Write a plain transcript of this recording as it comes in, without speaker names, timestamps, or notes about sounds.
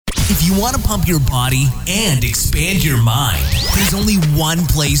If you want to pump your body and expand your mind, there's only one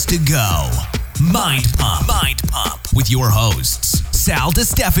place to go. Mind Pump. Mind Pump with your hosts, Sal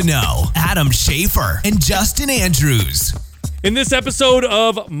DiStefano, Adam Schafer, and Justin Andrews. In this episode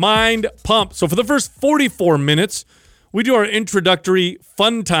of Mind Pump, so for the first 44 minutes, we do our introductory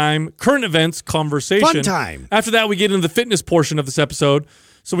fun time, current events conversation. Fun time. After that, we get into the fitness portion of this episode.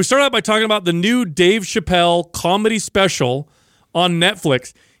 So we start out by talking about the new Dave Chappelle comedy special on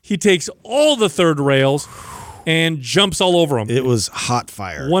Netflix. He takes all the third rails and jumps all over them. It was hot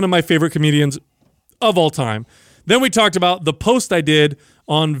fire. One of my favorite comedians of all time. Then we talked about the post I did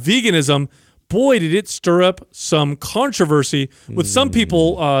on veganism. Boy, did it stir up some controversy with some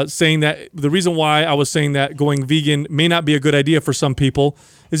people saying that the reason why I was saying that going vegan may not be a good idea for some people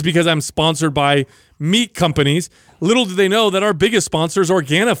is because I'm sponsored by meat companies. Little do they know that our biggest sponsor is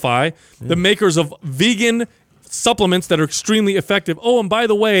Organifi, the makers of vegan supplements that are extremely effective. Oh, and by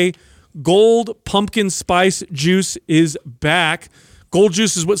the way, Gold Pumpkin Spice Juice is back. Gold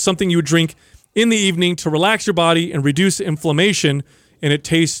Juice is something you would drink in the evening to relax your body and reduce inflammation, and it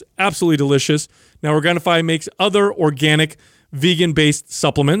tastes absolutely delicious. Now, Organifi makes other organic, vegan-based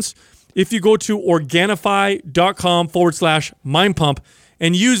supplements. If you go to Organifi.com/MindPump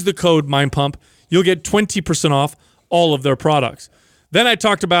and use the code MindPump, you'll get 20% off all of their products. Then I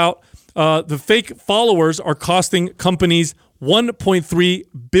talked about the fake followers are costing companies $1.3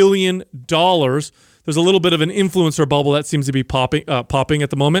 billion. There's a little bit of an influencer bubble that seems to be popping at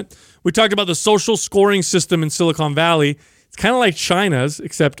the moment. We talked about the social scoring system in Silicon Valley. It's kind of like China's,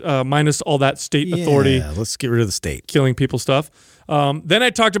 except minus all that state authority. Yeah, let's get rid of the state. Killing people stuff. Then I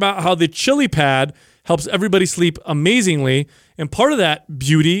talked about how the Chili Pad helps everybody sleep amazingly. And part of that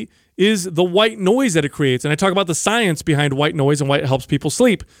beauty is the white noise that it creates. And I talk about the science behind white noise and why it helps people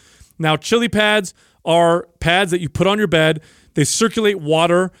sleep. Now, Chili Pads are pads that you put on your bed. They circulate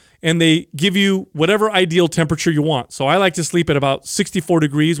water, and they give you whatever ideal temperature you want. So I like to sleep at about 64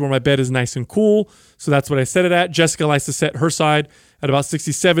 degrees where my bed is nice and cool. So that's what I set it at. Jessica likes to set her side at about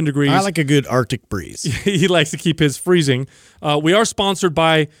 67 degrees. I like a good Arctic breeze. He likes to keep his freezing. We are sponsored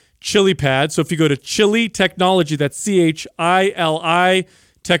by Chili Pad. So if you go to Chili Technology, that's CHILI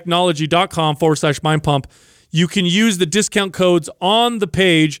technology.com/mindpump, you can use the discount codes on the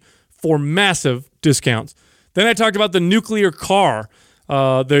page for massive discounts. Then I talked about the nuclear car.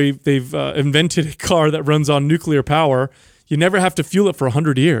 They've invented a car that runs on nuclear power. You never have to fuel it for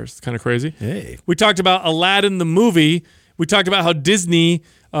 100 years. It's kind of crazy. Hey. We talked about Aladdin the movie. We talked about how Disney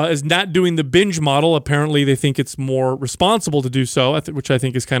is not doing the binge model. Apparently, they think it's more responsible to do so, which I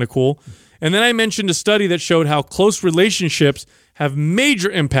think is kind of cool. And then I mentioned a study that showed how close relationships have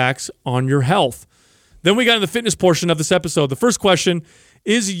major impacts on your health. Then we got in the fitness portion of this episode. The first question,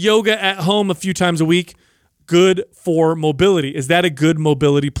 is yoga at home a few times a week good for mobility? Is that a good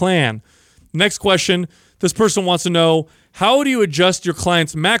mobility plan? Next question, this person wants to know, how do you adjust your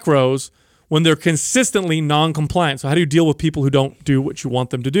clients' macros when they're consistently non-compliant? So how do you deal with people who don't do what you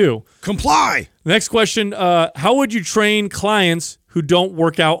want them to do? Comply! Next question, how would you train clients who don't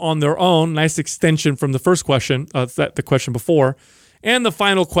work out on their own? Nice extension from the first question, the question before. And the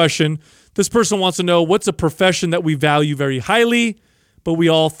final question, this person wants to know, what's a profession that we value very highly, but we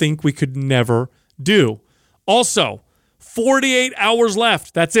all think we could never do? Also, 48 hours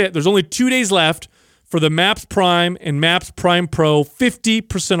left. That's it. There's only 2 days left for the MAPS Prime and MAPS Prime Pro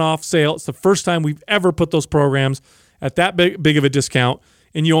 50% off sale. It's the first time we've ever put those programs at that big of a discount,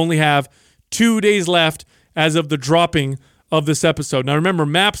 and you only have 2 days left as of the dropping of this episode. Now remember,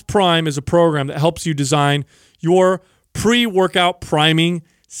 MAPS Prime is a program that helps you design your pre-workout priming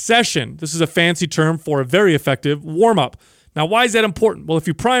session. This is a fancy term for a very effective warm-up. Now, why is that important? Well, if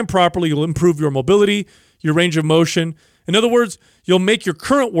you prime properly, you'll improve your mobility, your range of motion. In other words, you'll make your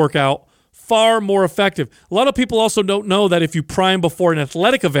current workout far more effective. A lot of people also don't know that if you prime before an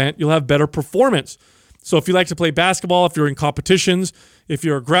athletic event, you'll have better performance. So if you like to play basketball, if you're in competitions, if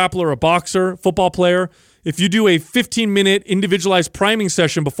you're a grappler, a boxer, football player, if you do a 15-minute individualized priming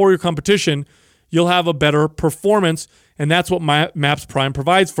session before your competition, you'll have a better performance, and that's what MAPS Prime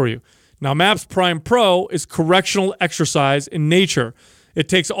provides for you. Now, MAPS Prime Pro is correctional exercise in nature. It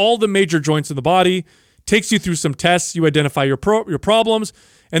takes all the major joints in the body, takes you through some tests, you identify your problems,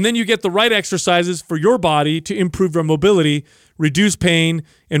 and then you get the right exercises for your body to improve your mobility, reduce pain,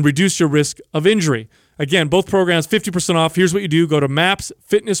 and reduce your risk of injury. Again, both programs 50% off. Here's what you do. Go to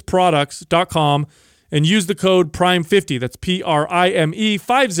mapsfitnessproducts.com and use the code PRIME50. That's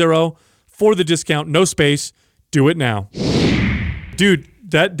PRIME50 for the discount. No space. Do it now. Dude,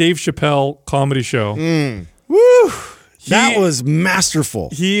 that Dave Chappelle comedy show. Woo! That was masterful.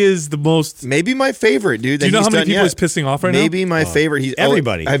 He is the most. Maybe my favorite, dude. Do you know how many people he's pissing off right now? Maybe my favorite. He's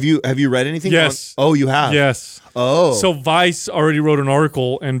everybody. Have you read anything? Yes. Oh, you have. Yes. Oh. So Vice already wrote an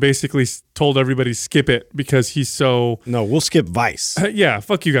article and basically told everybody skip it because he's so. No, we'll skip Vice. Yeah,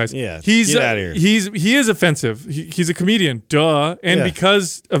 fuck you guys. Yeah, he's get outta here. He is offensive. He's a comedian, duh. And Yeah.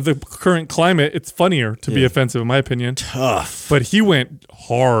 because of the current climate, it's funnier to be offensive, in my opinion. Tough. But he went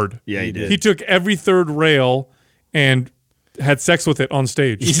hard. Yeah, he did. He took every third rail and had sex with it on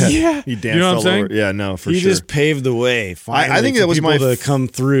stage. Yeah. He danced You know what I'm all saying? over. Yeah, no, for He sure. just paved the way. Finally, I think for that was people my to come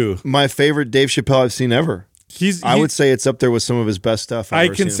through. my favorite Dave Chappelle I've seen ever. I would say it's up there with some of his best stuff. I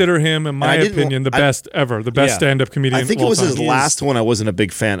consider him, in my opinion, the best ever, the best stand-up comedian. I think of it all was his time. last one I wasn't a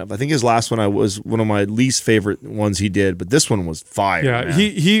big fan of. I think his last one I was one of my least favorite ones he did, but this one was fire. Yeah, man.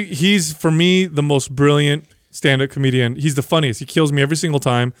 he's for me the most brilliant stand-up comedian. He's the funniest. He kills me every single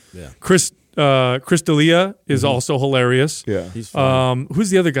time. Yeah. Chris D'Elia is also hilarious. Yeah. He's fun. Who's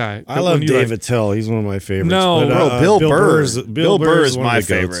the other guy? I love Dave Attell. He's one of my favorites. No, But, Bill Burr. Bill Burr is my one of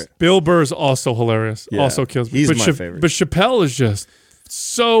the goats. favorite. Bill Burr's also hilarious. Yeah, Also kills me. he's but my favorite. But Chappelle is just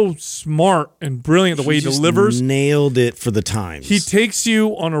so smart and brilliant the way he just delivers. nailed it for the times. He takes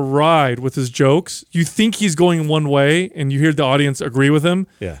you on a ride with his jokes. You think he's going one way, and you hear the audience agree with him.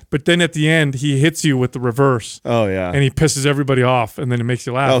 Yeah. But then at the end, he hits you with the reverse. Oh yeah. And he pisses everybody off, and then it makes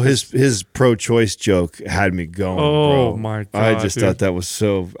you laugh. Oh, his pro-choice joke had me going. Oh, bro. my I God, just dude. thought that was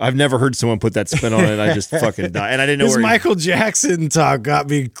so. I've never heard someone put that spin on it. And I just fucking died, and I didn't know His where. Michael Jackson talk got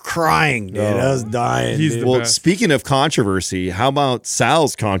me crying, dude. I was dying. He's dude. the Well, best. speaking of controversy, how about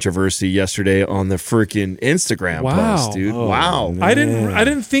Sal's controversy yesterday on the freaking Instagram Wow. post, dude? Oh, Wow. man. I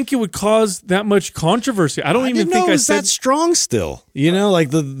didn't think it would cause that much controversy. I don't I even didn't think know it I was said that strong still. You know,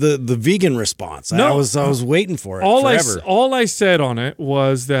 like the vegan response. No. I was waiting for it forever. all I said on it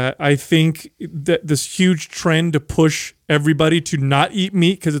was that I think that this huge trend to push everybody to not eat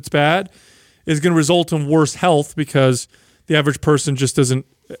meat because it's bad is going to result in worse health because the average person just doesn't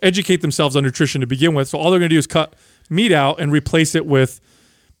educate themselves on nutrition to begin with. So all they're going to do is cut meat out and replace it with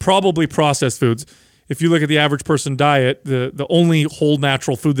probably processed foods. If you look at the average person diet, the only whole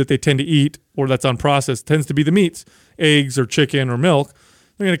natural food that they tend to eat or that's unprocessed tends to be the meats, eggs or chicken or milk.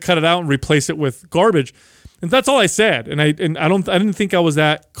 They're going to cut it out and replace it with garbage. And that's all I said. And I didn't think I was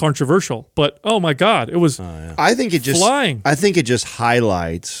that controversial. But oh my God, it was I think it just flying. I think it just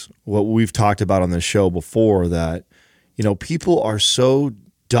highlights what we've talked about on the show before, that people are so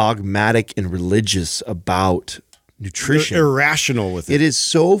dogmatic and religious about nutrition. They're irrational with it. It is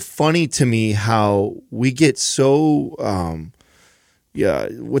so funny to me how we get so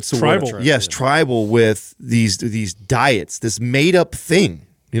what's the Tribal. word? Yes, tribal with these diets, this made up thing.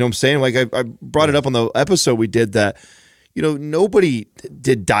 You know what I'm saying? Like I brought it up on the episode we did that. Nobody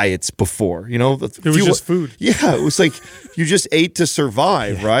did diets before. It was just food. Yeah, it was like you just ate to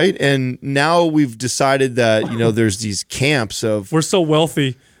survive, right? And now we've decided that there's these camps of we're so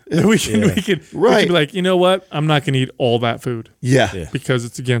wealthy that we can Right. be like, you know what? I'm not going to eat all that food yeah. because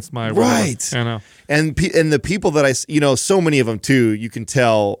it's against my Right. I know. And the people that so many of them too, you can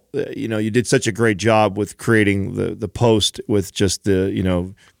tell, you did such a great job with creating the post with just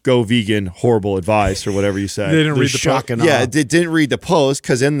the, go vegan, horrible advice or whatever you said. They didn't read the shock post. and Yeah, awe. didn't read the post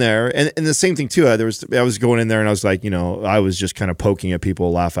because in there, and the same thing too. I was going in there and I was like, I was just kind of poking at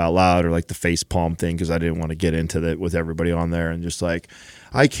people, laugh out loud, or like the face palm thing because I didn't want to get into that with everybody on there and just like,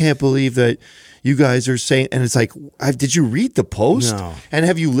 I can't believe that you guys are saying, and it's like, did you read the post? No. And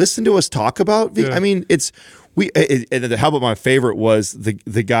have you listened to us talk about? Yeah. I mean, it's. And how about my favorite was the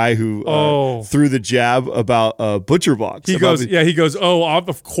guy who threw the jab about Butcher Box. He goes, oh,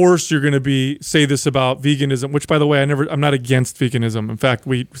 of course you're going to say this about veganism, which by the way, I'm not against veganism. In fact,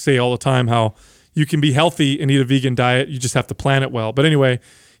 we say all the time how you can be healthy and eat a vegan diet. You just have to plan it well. But anyway,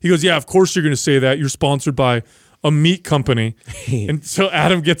 he goes, yeah, of course you're going to say that. You're sponsored by a meat company. And so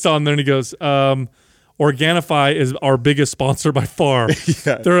Adam gets on there and he goes, Organifi is our biggest sponsor by far.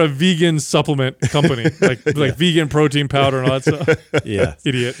 Yeah. They're a vegan supplement company, like vegan protein powder and all that stuff. Yeah.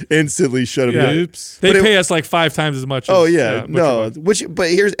 Idiot. Instantly shut him Yeah. down. Oops. They But pay us like 5 times as much. Oh as, yeah, no. Butcher Box. But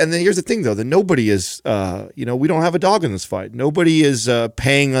here's the thing though, that nobody is, we don't have a dog in this fight. Nobody is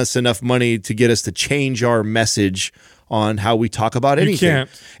paying us enough money to get us to change our message on how we talk about anything. can't.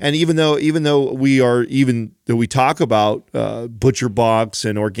 And even though we talk about Butcher Box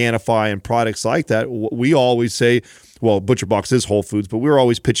and Organifi and products like that, we always say, well, Butcher Box is Whole Foods, but we're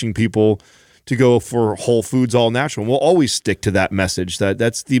always pitching people to go for Whole Foods, all natural. And we'll always stick to that message.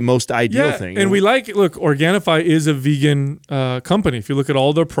 That's the most ideal thing. And look, Organifi is a vegan company. If you look at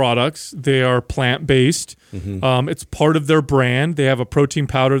all their products, they are plant-based. Mm-hmm. It's part of their brand. They have a protein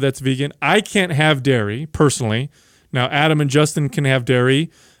powder that's vegan. I can't have dairy, personally. Now, Adam and Justin can have dairy.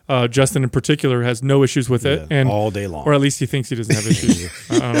 Justin in particular has no issues with it, and all day long, or at least he thinks he doesn't have issues.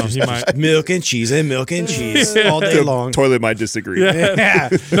 I don't know. He might milk and cheese all day long. Toilet might disagree. Yeah.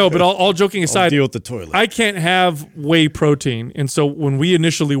 No, but all joking aside, I'll deal with the toilet. I can't have whey protein, and so when we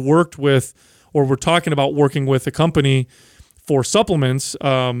initially worked with, or we're talking about working with a company for supplements,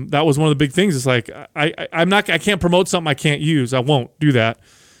 that was one of the big things. It's like I can't promote something I can't use. I won't do that.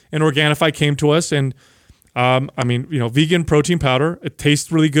 And Organifi came to us, and vegan protein powder. It tastes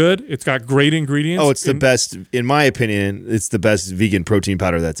really good. It's got great ingredients. Oh, it's the best, in my opinion. It's the best vegan protein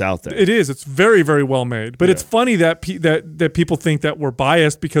powder that's out there. It is. It's very, very well made. But it's funny that that people think that we're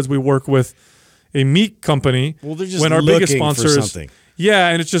biased because we work with a meat company. Well, they're just when our biggest sponsor is something. Yeah,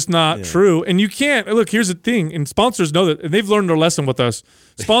 and it's just not true. And you can't look. Here's the thing, and sponsors know that, and they've learned their lesson with us.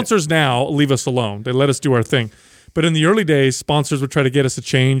 Sponsors now leave us alone. They let us do our thing. But in the early days, sponsors would try to get us to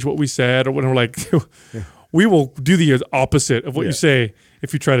change what we said, or when we're like. We will do the opposite of what you say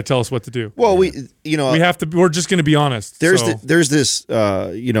if you try to tell us what to do. Well, we have to. We're just going to be honest. There's this.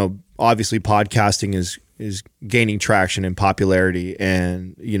 Obviously, podcasting is gaining traction and popularity,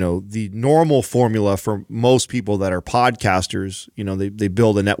 and the normal formula for most people that are podcasters, they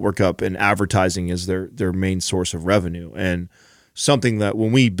build a network up, and advertising is their main source of revenue. And something that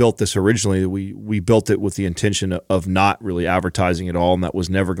when we built this originally, we built it with the intention of not really advertising at all, and that was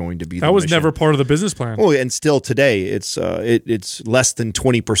never going to be. That was never part of the business plan. Oh, and still today, it's less than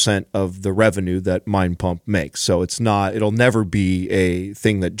 20% of the revenue that Mind Pump makes. So it's not. It'll never be a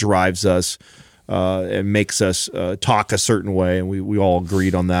thing that drives us. And makes us talk a certain way, and we all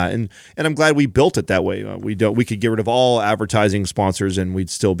agreed on that. And I'm glad we built it that way. We could get rid of all advertising sponsors, and we'd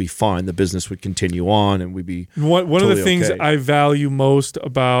still be fine. The business would continue on, and we'd be one of the things I value most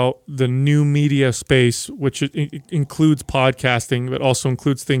about the new media space, which includes podcasting, but also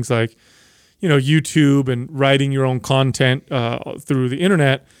includes things like YouTube and writing your own content through the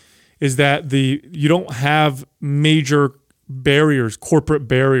internet, is that you don't have major corporate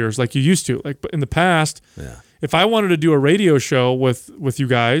barriers like you used to. Like in the past, if I wanted to do a radio show with you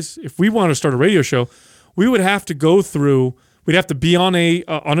guys, if we wanted to start a radio show, we would have to go through. We'd have to be on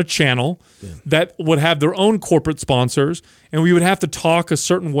a channel that would have their own corporate sponsors, and we would have to talk a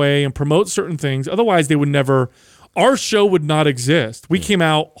certain way and promote certain things. Otherwise, they would never. Our show would not exist. We came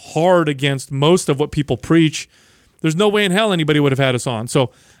out hard against most of what people preach. There's no way in hell anybody would have had us on.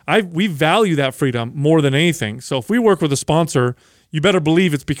 So we value that freedom more than anything. So if we work with a sponsor, you better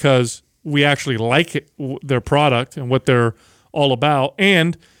believe it's because we actually like their product and what they're all about.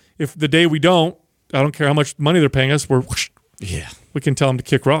 And if the day we don't, I don't care how much money they're paying us, we can tell them to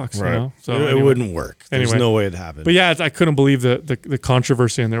kick rocks. Right. So it wouldn't work. There's no way it happened. But yeah, I couldn't believe the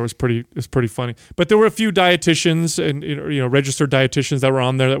controversy in there was pretty funny. But there were a few dietitians and registered dietitians that were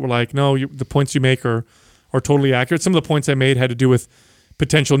on there that were like, no, the points you make are totally accurate. Some of the points I made had to do with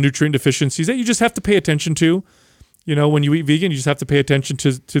potential nutrient deficiencies that you just have to pay attention to. When you eat vegan, you just have to pay attention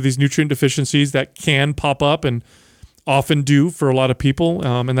to these nutrient deficiencies that can pop up and often do for a lot of people.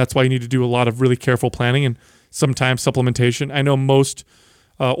 And that's why you need to do a lot of really careful planning and sometimes supplementation. I know most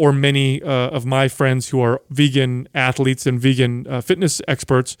or many of my friends who are vegan athletes and vegan fitness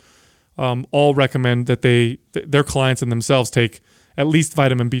experts all recommend that their clients and themselves take at least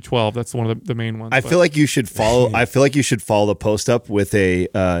vitamin B12. That's one of the main ones. I feel like you should follow. I feel like you should follow the post up with a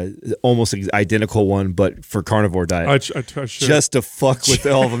almost identical one, but for carnivore diet. I should. Just to fuck with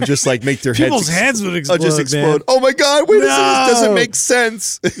all of them, just like make their people's heads would explode. Just explode. Man. Oh my god! Wait, this doesn't make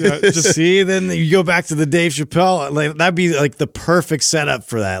sense. Yeah, just see, then you go back to the Dave Chappelle. Like that'd be like the perfect setup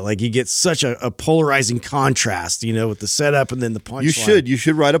for that. Like you get such a polarizing contrast, with the setup and then the punchline. You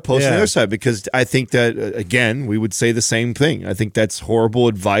should write a post on the other side, because I think that again we would say the same thing. I think that's horrible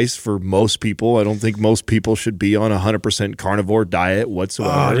advice for most people. I don't think most people should be on 100% carnivore diet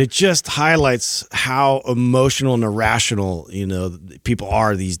whatsoever. It just highlights how emotional and irrational, people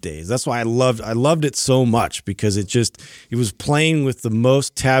are these days. That's why I loved it so much, because it was playing with the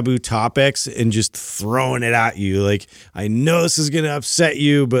most taboo topics and just throwing it at you. Like, I know this is going to upset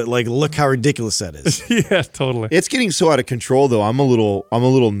you, but like, look how ridiculous that is. Yeah, totally. It's getting so out of control though. I'm a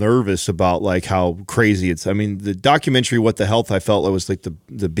little nervous about like how crazy it's. I mean, the documentary What the Health, I felt it was like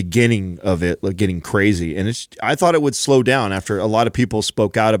the beginning of it, like getting crazy, and I thought it would slow down after a lot of people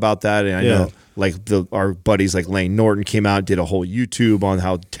spoke out about that, and I know like our buddies like Lane Norton came out, did a whole YouTube on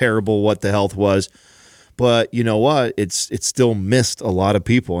how terrible What the Health was, but you know what? It's still missed a lot of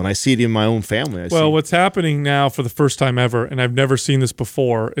people, and I see it in my own family. What's happening now for the first time ever, and I've never seen this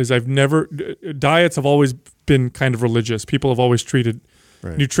before, is diets have always been kind of religious. People have always treated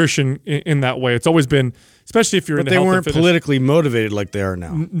nutrition in that way. It's always been, especially if you're But into they health and weren't fitness. politically motivated like they are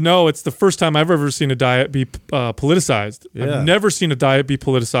now. No, it's the first time I've ever seen a diet be politicized. Yeah. I've never seen a diet be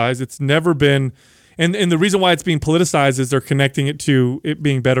politicized. It's never been, and the reason why it's being politicized is they're connecting it to it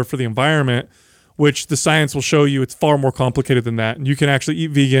being better for the environment, which the science will show you it's far more complicated than that. And you can actually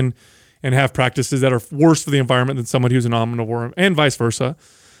eat vegan and have practices that are worse for the environment than someone who's an omnivore, and vice versa.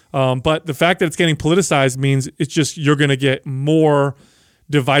 But the fact that it's getting politicized means it's just you're going to get more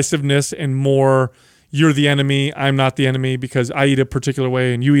divisiveness and more you're the enemy, I'm not the enemy because I eat a particular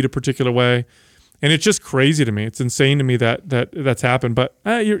way and you eat a particular way. And it's just crazy to me. It's insane to me that that's happened. But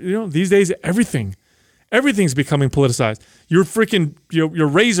these days everything's becoming politicized. Your freaking your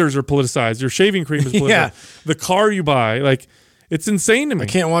razors are politicized. Your shaving cream is politicized. Yeah. The car you buy, like, it's insane to me. I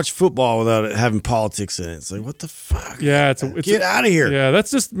can't watch football without it having politics in it. It's like, what the fuck? Yeah, it's get out of here. Yeah, that's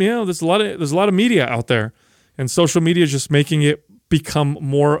just there's a lot of media out there, and social media is just making it become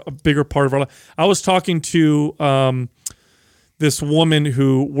a bigger part of our life. I was talking to this woman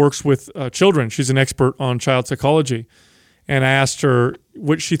who works with children. She's an expert on child psychology, and I asked her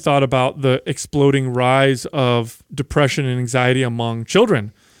what she thought about the exploding rise of depression and anxiety among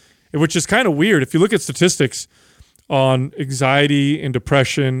children, which is kind of weird. If you look at statistics on anxiety and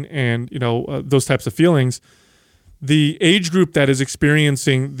depression and those types of feelings, the age group that is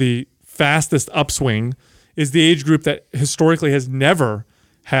experiencing the fastest upswing is the age group that historically has never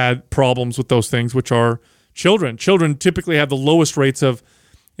had problems with those things, which are children. Children typically have the lowest rates of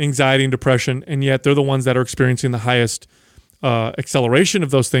anxiety and depression, and yet they're the ones that are experiencing the highest acceleration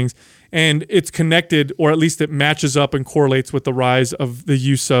of those things. And it's connected, or at least it matches up and correlates with the rise of the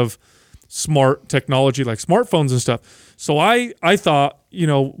use of smart technology like smartphones and stuff. So I thought,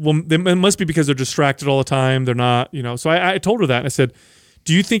 it must be because they're distracted all the time. They're not, So I told her that, and I said,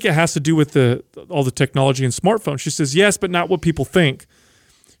 do you think it has to do with all the technology and smartphones? She says, yes, but not what people think.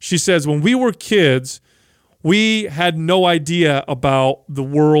 She says, when we were kids, we had no idea about the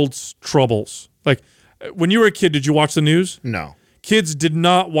world's troubles. Like, when you were a kid, did you watch the news? No. Kids did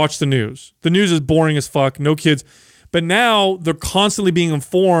not watch the news. The news is boring as fuck. No kids. But now they're constantly being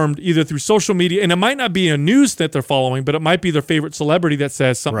informed either through social media, and it might not be a news that they're following, but it might be their favorite celebrity that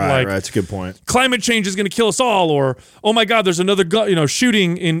says something like, Right, that's a good point. Climate change is going to kill us all, or, oh my God, there's another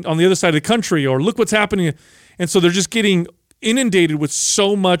shooting on the other side of the country, or look what's happening. And so they're just getting inundated with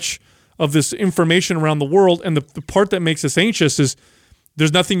so much of this information around the world, and the part that makes us anxious is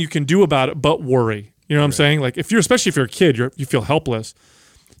there's nothing you can do about it but worry. You know what I'm saying? Like, especially if you're a kid, you feel helpless.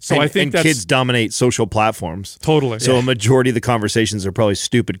 So I think that's kids dominate social platforms. Totally. So a majority of the conversations are probably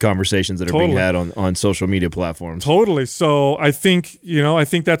stupid conversations that are being had on social media platforms. Totally. So I think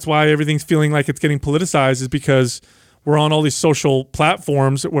that's why everything's feeling like it's getting politicized, is because we're on all these social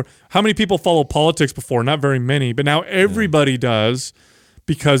platforms. How many people follow politics before? Not very many, but now everybody does,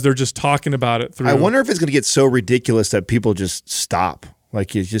 because they're just talking about it through. I wonder if it's going to get so ridiculous that people just stop.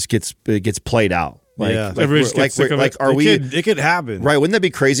 Like, it just gets played out. Like, Everybody's gets sick of it. It could happen. Right? Wouldn't that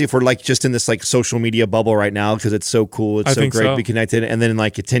be crazy if we're like just in this like social media bubble right now because it's so cool, it's so great to be connected, and then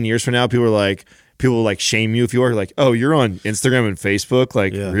like 10 years from now, people will like shame you if you are like, oh, you're on Instagram and Facebook,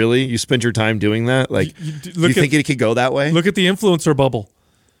 like really? You spend your time doing that? Like, you think it could go that way? Look at the influencer bubble.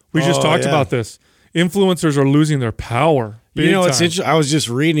 We just talked about this. Influencers are losing their power. It's interesting. I was just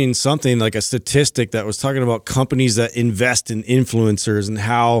reading something like a statistic that was talking about companies that invest in influencers and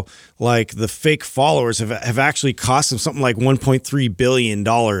how like the fake followers have actually cost them something like $1.3 billion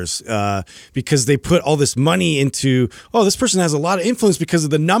because they put all this money into, this person has a lot of influence because of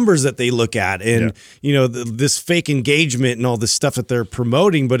the numbers that they look at and this fake engagement and all this stuff that they're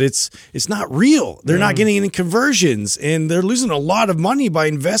promoting, but it's not real. They're not getting any conversions, and they're losing a lot of money by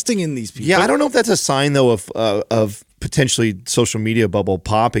investing in these people. Yeah, I don't know if that's a sign though of potentially social media bubble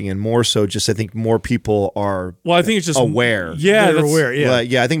popping, and more so just I think more people are I think it's just aware. Yeah, they're aware.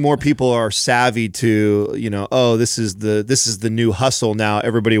 Yeah. I think more people are savvy to, this is the new hustle now.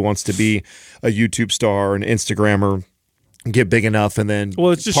 Everybody wants to be a YouTube star or an Instagrammer, get big enough, and then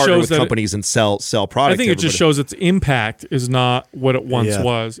it just partner shows with that companies and sell products. I think it just shows its impact is not what it once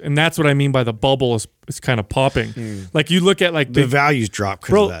was, and that's what I mean by the bubble is kind of popping. Like you look at like the values drop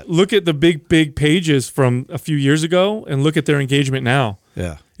because of that. Look at the big pages from a few years ago and look at their engagement now.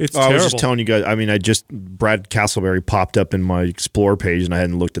 Yeah. It's terrible. I was just telling you guys, I mean, Brad Castleberry popped up in my Explore page, and I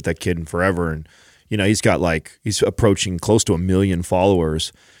hadn't looked at that kid in forever, and he's approaching close to 1 million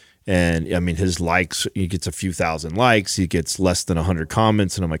followers. And I mean, his likes, he gets a few thousand likes, he gets less than 100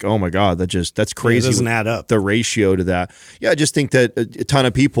 comments. And I'm like, oh my God, that's crazy. It doesn't add up. The ratio to that. Yeah, I just think that a ton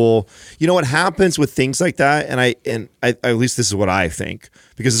of people, you know what happens with things like that? And I at least this is what I think,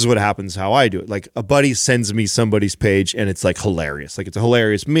 because this is what happens how I do it. Like a buddy sends me somebody's page and it's like hilarious. Like it's a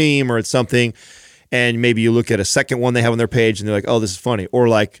hilarious meme or it's something. And maybe you look at a second one they have on their page and they're like, oh, this is funny. Or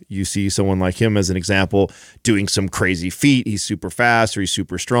like you see someone like him as an example doing some crazy feat. He's super fast or he's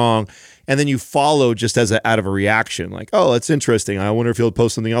super strong. And then you follow just as out of a reaction, like, oh, that's interesting. I wonder if he'll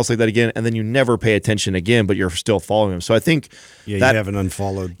post something else like that again. And then you never pay attention again, but you're still following him. So I think Yeah, that, you haven't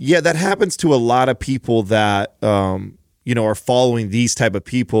unfollowed. Yeah, that happens to a lot of people that, are following these type of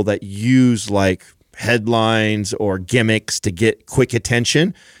people that use like headlines or gimmicks to get quick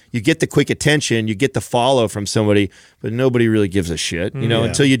attention. You get the quick attention, you get the follow from somebody, but nobody really gives a shit,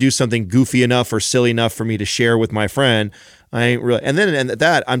 until you do something goofy enough or silly enough for me to share with my friend. I ain't really, and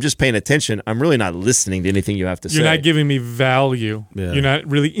that I'm just paying attention. I'm really not listening to anything you have to say. You're not giving me value. Yeah. You're not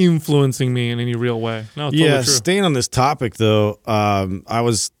really influencing me in any real way. No, totally Yeah, true. staying on this topic though, I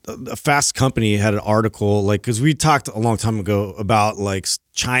was a Fast Company had an article because we talked a long time ago about like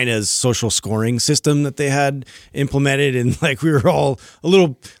China's social scoring system that they had implemented, and like we were all a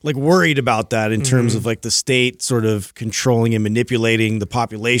little like worried about that in terms of like the state sort of controlling and manipulating the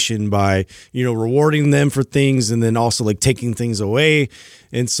population by rewarding them for things and then also like taking things away.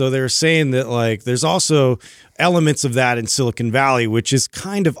 And so they're saying that like there's also elements of that in Silicon Valley, which is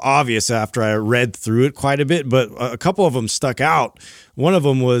kind of obvious after I read through it quite a bit, but a couple of them stuck out. One of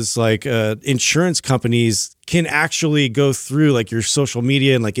them was like insurance companies can actually go through like your social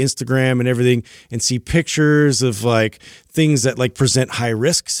media and like Instagram and everything and see pictures of like things that like present high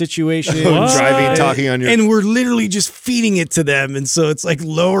risk situations. Driving, talking on your... And we're literally just feeding it to them. And so it's like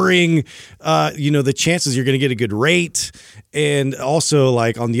lowering, the chances you're going to get a good rate. And also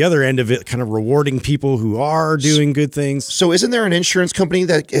like on the other end of it, kind of rewarding people who are doing good things. So isn't there an insurance company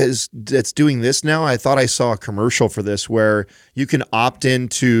that's doing this now? I thought I saw a commercial for this where you can opt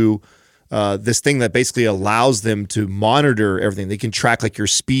into this thing that basically allows them to monitor everything. They can track like your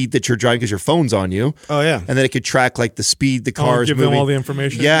speed that you're driving because your phone's on you. Oh yeah, and then it could track like the speed the car is give moving. them all the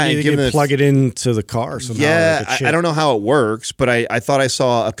information. Yeah, you and give them plug it into the car somehow. Yeah, like a chip. I don't know how it works, but I thought I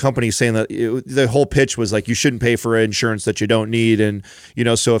saw a company saying that the whole pitch was like you shouldn't pay for insurance that you don't need, and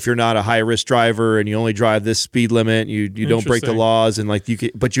so if you're not a high risk driver and you only drive this speed limit, you don't break the laws, and like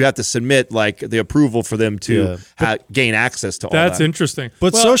but you have to submit like the approval for them to gain access to all that. That's interesting.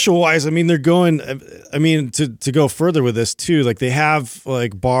 But social wise, I mean, they're going. I mean, to go further with this too, like they have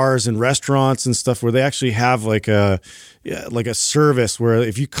like bars and restaurants and stuff where they actually have like a service where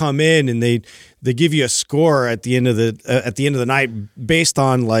if you come in and they give you a score at the end of the night based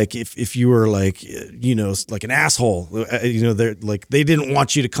on like if you were like like an asshole, they're like they didn't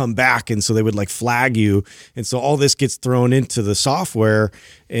want you to come back, and so they would like flag you, and so all this gets thrown into the software,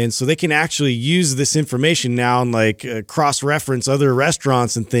 and so they can actually use this information now and like cross reference other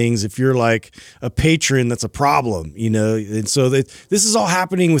restaurants and things if you're like a patron that's a problem, and so this is all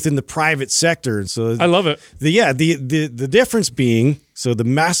happening within the private sector, and so I love it. The difference being. So the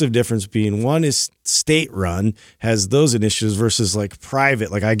massive difference being one is state run, has those initiatives versus like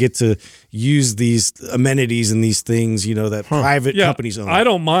private. Like I get to use these amenities and these things, that private companies own. I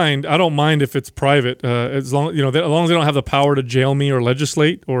don't mind if it's private, as long as they don't have the power to jail me or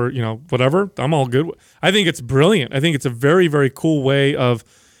legislate or whatever. I'm all good. I think it's brilliant. I think it's a very, very cool way of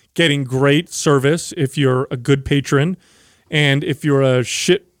getting great service if you're a good patron, and if you're a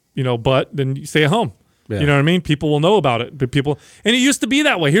shit butt, then you stay at home. Yeah. You know what I mean? People will know about it. But and it used to be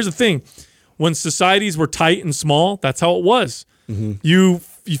that way. Here's the thing. When societies were tight and small, that's how it was. Mm-hmm.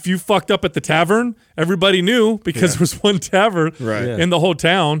 If you fucked up at the tavern, everybody knew because there was one tavern in the whole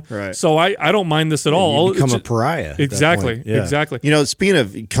town. Right. So I don't mind this at all. You become a pariah. Exactly. Yeah. Exactly. Speaking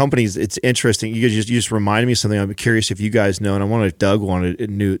of companies, it's interesting. You just reminded me of something. I'm curious if you guys know, and I wanted Doug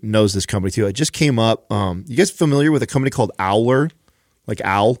knows this company too. It just came up. You guys familiar with a company called Owler? Like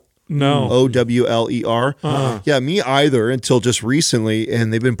Owl? No. Owler. Yeah, me either until just recently,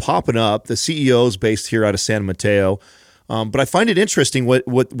 and they've been popping up. The CEO is based here out of San Mateo, but I find it interesting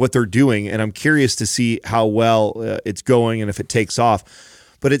what they're doing, and I'm curious to see how well it's going and if it takes off.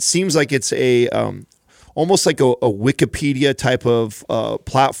 But it seems like it's a almost like a Wikipedia type of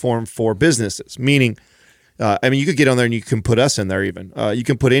platform for businesses, meaning. You could get on there and you can put us in there even. You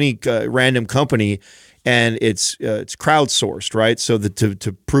can put any random company and it's crowdsourced, right? So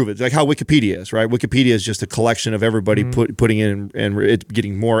to prove it, like how Wikipedia is, right? Wikipedia is just a collection of everybody putting in and it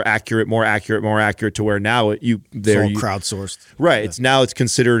getting more accurate to where now It's all crowdsourced. right. It's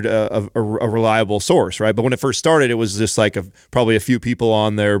considered a reliable source, right? But when it first started, it was just like probably a few people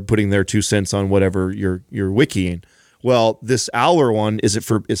on there putting their 2 cents on whatever you're wikiing. Well, this Owler one is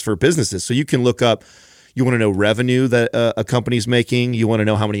for businesses, so you can look up. You want to know revenue that a company's making. You want to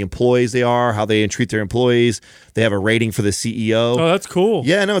know how many employees they are, how they treat their employees. They have a rating for the CEO. Oh, that's cool.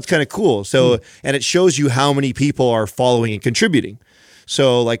 Yeah, no, it's kind of cool. So, and it shows you how many people are following and contributing.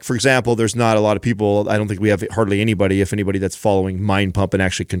 So, like, for example, there's not a lot of people. I don't think we have hardly anybody, if anybody, that's following Mind Pump and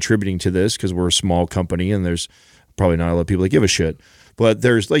actually contributing to this because we're a small company and there's probably not a lot of people that give a shit. But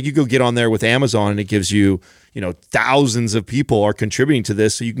there's like you go get on there with Amazon and it gives you, thousands of people are contributing to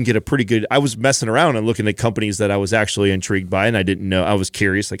this. So you can get a pretty good. I was messing around and looking at companies that I was actually intrigued by and I didn't know. I was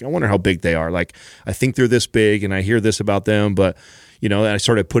curious. Like, I wonder how big they are. Like, I think they're this big and I hear this about them. But, and I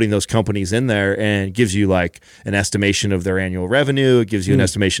started putting those companies in there and it gives you like an estimation of their annual revenue. It gives you an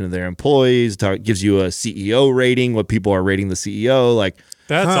estimation of their employees. It gives you a CEO rating, what people are rating the CEO. Like,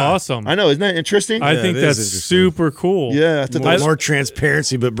 That's awesome. I know. Isn't that interesting? I think that's super cool. Yeah. More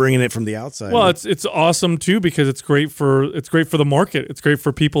transparency, but bringing it from the outside. Well, it's awesome too because it's great for the market. It's great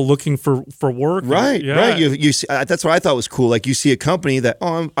for people looking for work. Right. Yeah. Right. You see, that's what I thought was cool. Like you see a company that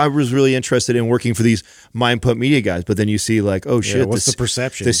I was really interested in working for these Mind Pump Media guys, but then you see like, oh shit, what's the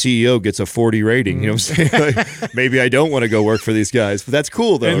perception? The CEO gets a 40 rating. You know what I'm saying? Like, maybe I don't want to go work for these guys, but that's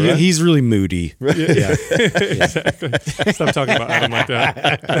cool though. And right? he's really moody. Right. Yeah. Exactly. Stop talking about Adam like that.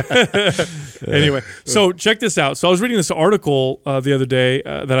 Anyway, so check this out. So I was reading this article the other day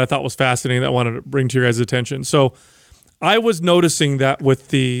that I thought was fascinating that I wanted to bring to your guys' attention. So I was noticing that with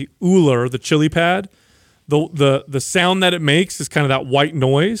the Uller, the chili pad, the sound that it makes is kind of that white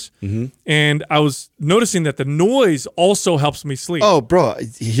noise. Mm-hmm. And I was noticing that the noise also helps me sleep. Oh, bro,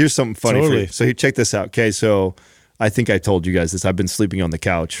 here's something funny for Totally. you. So check this out. Okay, so I think I told you guys this. I've been sleeping on the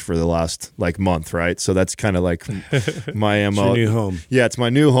couch for the last month, right? So that's kind of like my MO. It's your new home. Yeah, it's my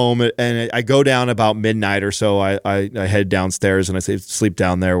new home, and I go down about midnight or so. I head downstairs and I sleep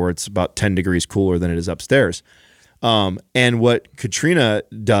down there where it's about 10 degrees cooler than it is upstairs. And what Katrina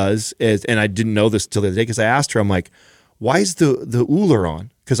does is, and I didn't know this till the other day because I asked her, I'm like, why is the Uller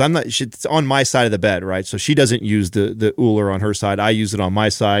on? Because it's on my side of the bed, right? So she doesn't use the Uller on her side. I use it on my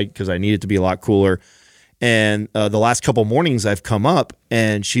side because I need it to be a lot cooler. And the last couple mornings I've come up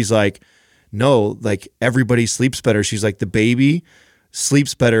and she's like, no, like everybody sleeps better. She's like, the baby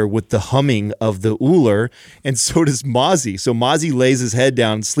sleeps better with the humming of the Uller, and so does Mozzie. So Mozzie lays his head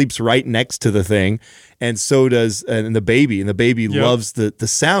down, sleeps right next to the thing, and so does the baby. And the baby loves the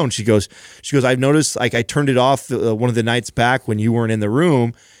sound. She goes, I've noticed, like I turned it off one of the nights back when you weren't in the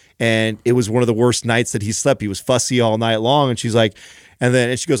room, and it was one of the worst nights that he slept. He was fussy all night long, and she's like,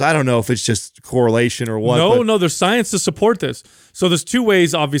 and she goes, I don't know if it's just correlation or what. No, there's science to support this. So there's two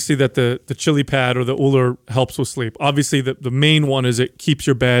ways, obviously, that the chili pad or the Uller helps with sleep. Obviously, the main one is it keeps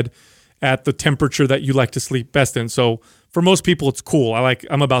your bed at the temperature that you like to sleep best in. So for most people, it's cool.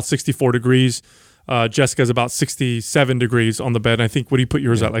 I'm about 64 degrees. Jessica's about 67 degrees on the bed. And I think, what do you put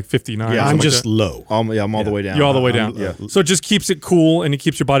yours at, like 59? Yeah, I'm just low. I'm all the way down. You're all the way down. So it just keeps it cool and it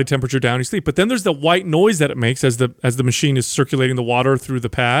keeps your body temperature down. You sleep. But then there's the white noise that it makes as the machine is circulating the water through the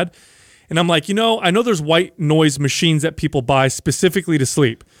pad. And I'm like, I know there's white noise machines that people buy specifically to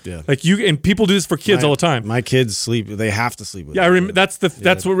sleep. Yeah. Like and people do this for kids all the time. My kids sleep. They have to sleep with Yeah, it.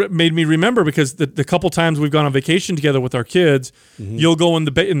 that's what made me remember, because the couple times we've gone on vacation together with our kids, you'll go in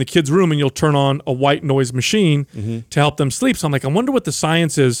the kids' room and you'll turn on a white noise machine to help them sleep. So I'm like, I wonder what the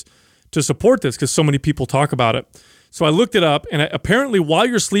science is to support this, because so many people talk about it. So I looked it up, and apparently while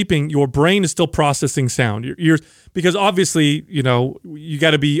you're sleeping, your brain is still processing sound. Because obviously, you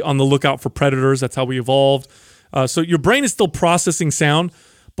got to be on the lookout for predators. That's how we evolved. So your brain is still processing sound,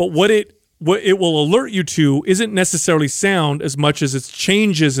 but what it will alert you to isn't necessarily sound as much as it's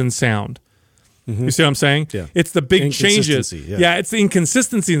changes in sound. Mm-hmm. You see what I'm saying? Yeah. It's the big changes. Yeah, it's the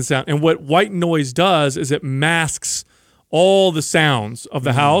inconsistency in sound. And what white noise does is it masks all the sounds of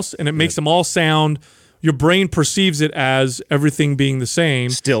the house, and it makes them all sound. Your brain perceives it as everything being the same,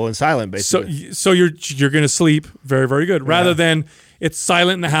 still and silent, basically. So you're going to sleep very, very good. Rather than it's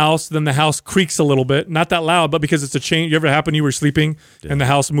silent in the house, then the house creaks a little bit, not that loud, but because it's a change. You ever happen you were sleeping and the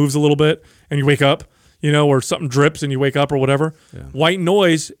house moves a little bit and you wake up, or something drips and you wake up or whatever. Yeah. White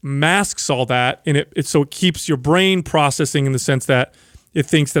noise masks all that, and so it keeps your brain processing in the sense that it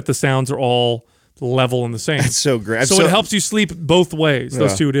thinks that the sounds are all level and the same. That's so great. So it helps you sleep both ways,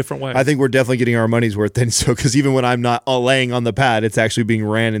 those two different ways. I think we're definitely getting our money's worth then. So, because even when I'm not laying on the pad, it's actually being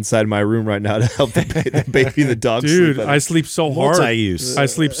ran inside my room right now to help the baby and the dog Dude, sleep. I sleep so hard. Multi-use. I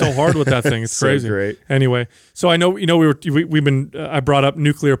sleep so hard with that thing. It's So crazy. great. Anyway, so I know we've been. I brought up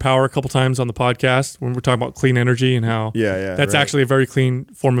nuclear power a couple times on the podcast when we're talking about clean energy and how that's actually a very clean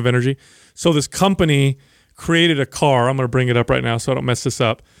form of energy. So this company created a car. I'm going to bring it up right now so I don't mess this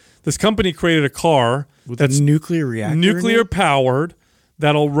up. This company created a car that's nuclear reactor, nuclear powered,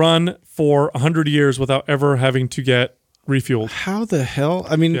 that'll run for 100 years without ever having to get refueled. How the hell?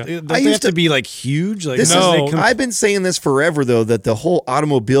 I mean, Yeah. they have to be like huge. Like I've been saying this forever, though, that the whole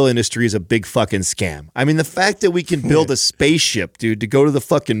automobile industry is a big fucking scam. I mean, the fact that we can build a spaceship, dude, to go to the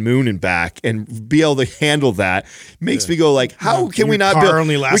fucking moon and back and be able to handle that makes me go like, how can we not car build?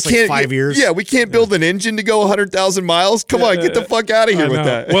 only lasts like 5 years. Yeah, we can't build an engine to go 100,000 miles. Come on, get the fuck out of here I with know.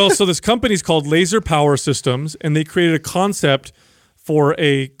 that. Well, so this company's called Laser Power Systems, and they created a concept for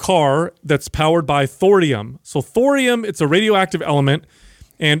a car that's powered by thorium. So thorium, it's a radioactive element.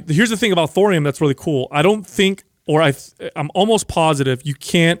 And here's the thing about thorium that's really cool. I don't think, or I'm almost positive, you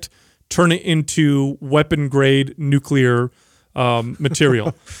can't turn it into weapon grade nuclear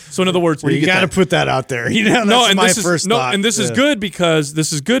material. So in other words, you got to put that out there. You know, that's my first thought. And this is good because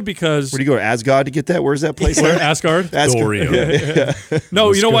Where do you go to Asgard to get that? Where's that place? Where, Asgard? Thorium.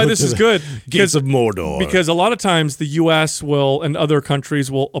 No, you know why this is good? Gates of Mordor. Because a lot of times the U.S. will and other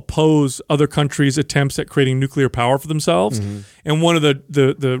countries will oppose other countries' attempts at creating nuclear power for themselves. Mm-hmm. And one of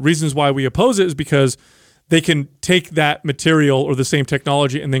the reasons why we oppose it is because they can take that material or the same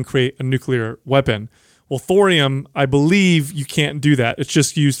technology and then create a nuclear weapon. Well, thorium, I believe you can't do that. It's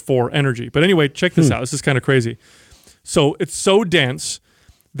just used for energy. But anyway, check this out. This is kind of crazy. So it's so dense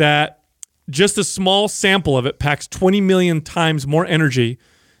that just a small sample of it packs 20 million times more energy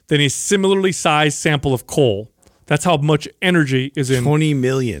than a similarly sized sample of coal. That's how much energy is in 20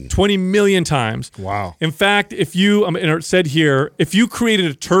 million. 20 million times. Wow. In fact, if you, and it said here, if you created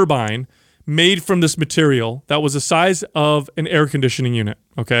a turbine made from this material that was the size of an air conditioning unit,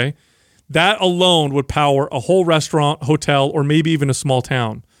 okay, that alone would power a whole restaurant, hotel, or maybe even a small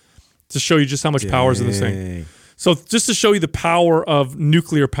town, to show you just how much power is in this thing. So just to show you the power of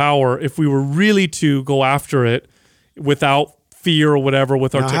nuclear power, if we were really to go after it without fear or whatever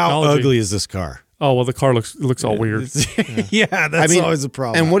with our technology. How ugly is this car? Oh, well, the car looks all weird. Yeah, that's always a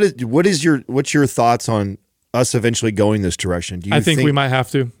problem. And what's your thoughts on us eventually going this direction? Do you I think we might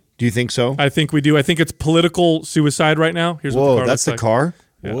have to. Do you think so? I think we do. I think it's political suicide right now. Here's what the car that's looks the like. car?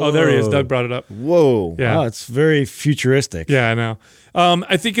 Yeah. Oh, there he is. Doug brought it up. Whoa. Yeah. Wow, it's very futuristic. Yeah, I know.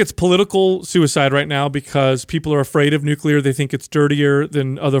 I think it's political suicide right now because people are afraid of nuclear. They think it's dirtier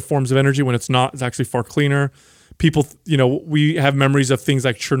than other forms of energy when it's not. It's actually far cleaner. People, we have memories of things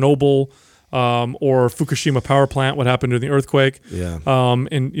like Chernobyl or Fukushima power plant, what happened during the earthquake. Yeah.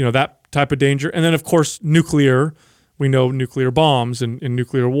 And, that type of danger. And then, of course, nuclear. We know nuclear bombs and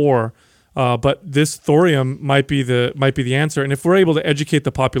nuclear war. But this thorium might be the answer, and if we're able to educate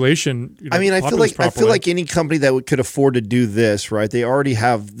the population, I feel like any company that could afford to do this, right? They already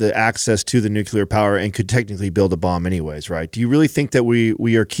have the access to the nuclear power and could technically build a bomb, anyways, right? Do you really think that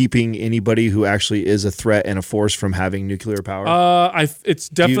we are keeping anybody who actually is a threat and a force from having nuclear power? It's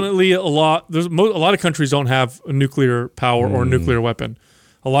definitely a lot. There's a lot of countries don't have a nuclear power or a nuclear weapon.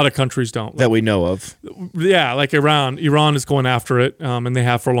 A lot of countries don't. That we know of. Yeah, like Iran. Iran is going after it, and they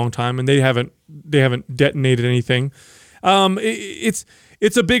have for a long time, and they haven't detonated anything. It's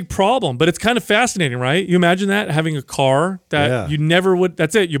a big problem, but it's kind of fascinating, right? You imagine that, having a car that you never would.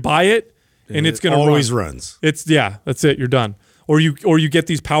 That's it. You buy it, and it's going to always runs. That's it. You're done. Or you get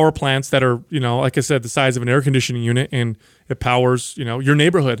these power plants that are, like I said, the size of an air conditioning unit, and it powers, your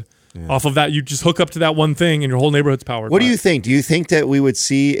neighborhood. Yeah. Off of that, you just hook up to that one thing, and your whole neighborhood's powered. What do you think? Do you think that we would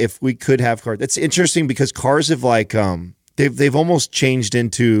see if we could have cars? That's interesting because cars have they've almost changed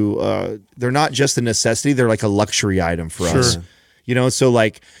into they're not just a necessity; they're like a luxury item for us. So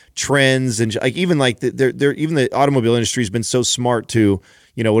like trends and even like they're even the automobile industry has been so smart to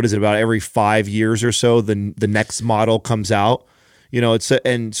what is it, about every 5 years or so the next model comes out.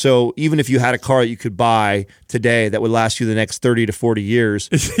 And so even if you had a car that you could buy today that would last you the next 30 to 40 years,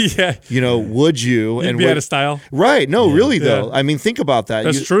 would you? You'd be out of style. Right. No, really though. I mean, think about that.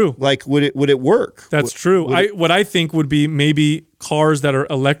 That's true. Like, would it work? That's true. What I think would be maybe cars that are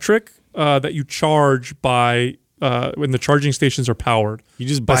electric that you charge by when the charging stations are powered. You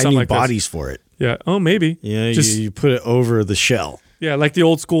just buy new bodies for it. Yeah. Oh, maybe. Yeah. You put it over the shell. Yeah, like the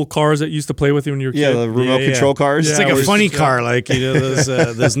old school cars that you used to play with when you were a Yeah, kid. the remote Yeah, yeah. control cars. It's Yeah, like a where funny it's- car, like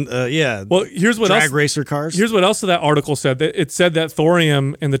those yeah. Well, here's what drag else. racer cars. Here's what else that article said. That it said that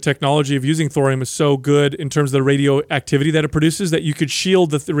thorium and the technology of using thorium is so good in terms of the radioactivity that it produces that you could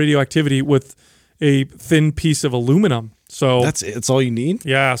shield the radioactivity with a thin piece of aluminum. So That's it. That's all you need.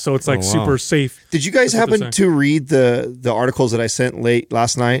 yeah, so it's like Oh, wow. super safe. Did you guys That's what they're happen to read the articles that I sent late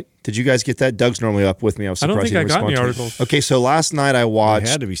last night? Did you guys get that? Doug's normally up with me. I was I don't surprised think he didn't I got any respond to it. articles. Okay, so last night I watched.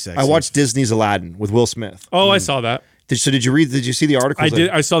 had to be sexy. I watched Disney's Aladdin with Will Smith. Oh, I saw that. Did you see the articles? I did.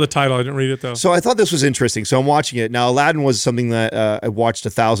 I saw the title. I didn't read it though. So I thought this was interesting. So I'm watching it now. Aladdin was something that I watched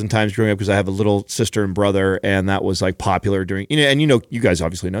 1,000 times growing up because I have a little sister and brother, and that was like popular during. And you guys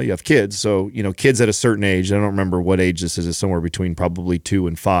obviously know you have kids. So kids at a certain age. I don't remember what age this is. It's somewhere between probably 2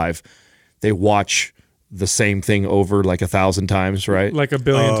 and 5. They watch the same thing over like 1,000 times, right? Like a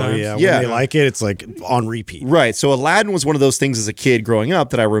billion Oh times. yeah, Yeah. when they like it, it's like on repeat. Right. So Aladdin was one of those things as a kid growing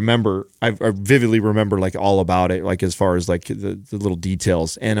up that I remember. I vividly remember like all about it, like as far as like the little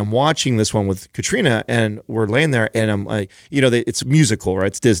details. And I'm watching this one with Katrina, and we're laying there, and I'm like, it's musical, right?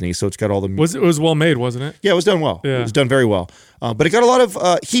 It's Disney, so it's got all the. It was well made, wasn't it? Yeah, it was done well. Yeah. It was done very well. But it got a lot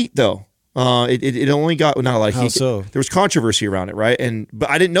of heat though. It only got not a lot of How heat. so? There was controversy around it, right? But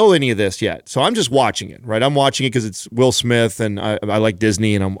I didn't know any of this yet, so I'm just watching it, right? I'm watching it because it's Will Smith, and I like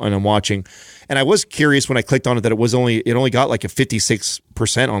Disney, and I'm watching. And I was curious when I clicked on it that it only got like a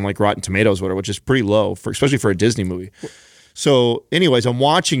 56% on like Rotten Tomatoes, whatever, which is pretty low especially for a Disney movie. So, anyways, I'm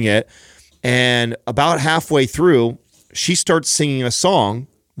watching it, and about halfway through, she starts singing a song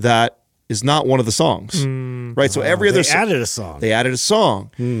that is not one of the songs, right? So every other They added a song. they added a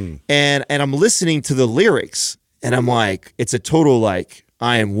song, and I'm listening to the lyrics, and I'm like, it's a total like,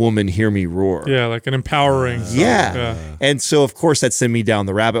 I am woman, hear me roar. Yeah, like an empowering. song. Yeah. And so, of course, that sent me down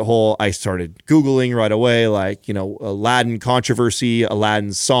the rabbit hole. I started Googling right away, like, Aladdin controversy,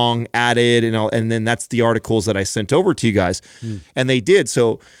 Aladdin's song added, and then that's the articles that I sent over to you guys. And they did.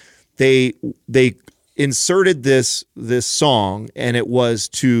 So they inserted this song, and it was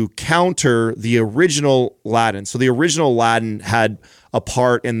to counter the original Aladdin. So the original Aladdin had a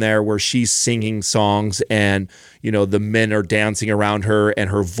part in there where she's singing songs, and the men are dancing around her, and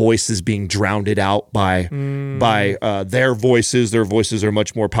her voice is being drowned out by their voices. Their voices are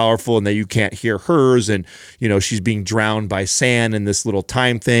much more powerful, and that you can't hear hers, and she's being drowned by sand in this little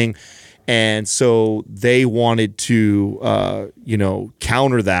time thing. And so they wanted to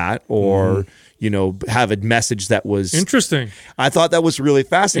counter that, or have a message that was Interesting. I thought that was really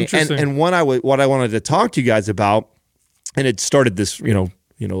fascinating. Interesting. And what I wanted to talk to you guys about, and it started this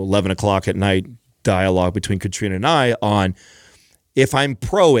 11 o'clock at night dialogue between Katrina and I on if I'm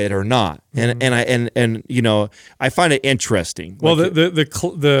pro it or not. And I find it interesting. Well, Like,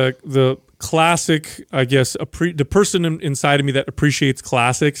 the classic, I guess, the person inside of me that appreciates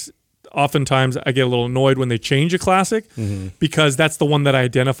classics, oftentimes I get a little annoyed when they change a classic because that's the one that I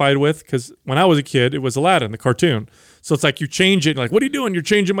identified with. Because when I was a kid, it was Aladdin, the cartoon. So it's like you change it, like, what are you doing? You're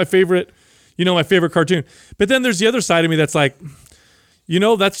changing my favorite cartoon. But then there's the other side of me that's like,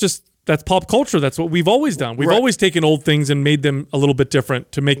 that's pop culture. That's what we've always done. We've Right. always taken old things and made them a little bit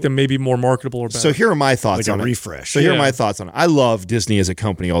different to make them maybe more marketable or better. So here are my thoughts Like on a it. refresh. So here are Yeah. my thoughts on it. I love Disney as a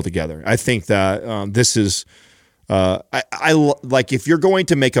company altogether. I think that this is like if you're going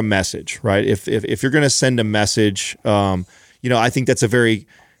to make a message, right? If you're going to send a message, I think that's a very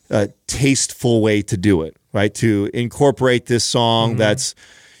tasteful way to do it, right? To incorporate this song that's,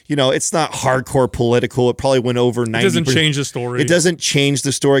 it's not hardcore political. It probably went over 90%. It doesn't change the story. It doesn't change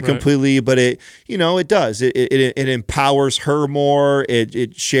the story completely, but it does. It empowers her more.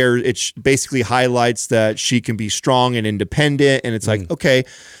 It shares. It basically highlights that she can be strong and independent. And it's like, okay,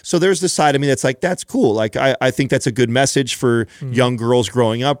 so there's the side of me that's like, that's cool. Like I think that's a good message for young girls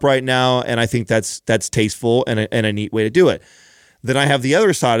growing up right now, and I think that's tasteful and a neat way to do it. Then I have the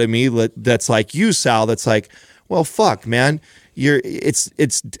other side of me that's like you, Sal. That's like, well, fuck, man.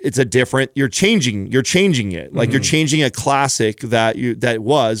 It's a different. You're changing it. Like you're changing a classic that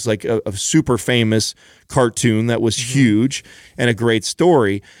was like a super famous cartoon that was huge and a great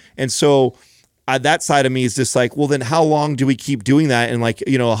story. And so that side of me is just like, well, then how long do we keep doing that? And like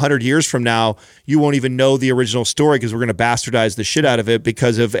 100 years from now, you won't even know the original story because we're going to bastardize the shit out of it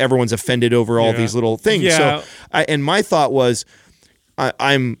because of everyone's offended over all these little things. Yeah. So and my thought was,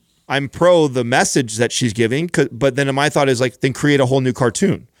 I'm pro the message that she's giving, but then my thought is like, then create a whole new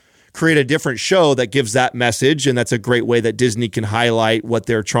cartoon. create a different show that gives that message, and that's a great way that Disney can highlight what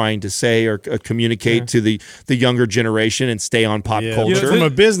they're trying to say or communicate to the younger generation and stay on pop culture. From a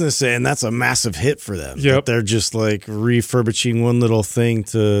business end, that's a massive hit for them. Yep. They're just like refurbishing one little thing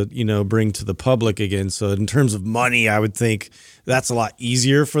to, bring to the public again. So in terms of money, I would think that's a lot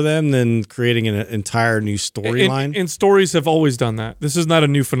easier for them than creating an entire new storyline. And stories have always done that. This is not a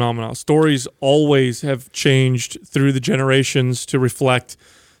new phenomenon. Stories always have changed through the generations to reflect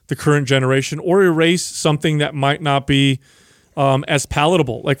the current generation or erase something that might not be as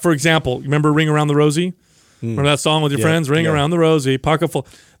palatable. Like, for example, you remember Ring Around the Rosie? Remember that song with your friends? Ring Around the Rosie, pocket full.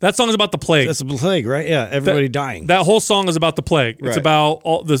 That song is about the plague. That's a plague, right? Yeah, everybody dying. That whole song is about the plague. It's Right. about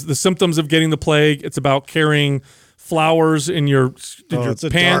all the symptoms of getting the plague. It's about carrying flowers in your it's a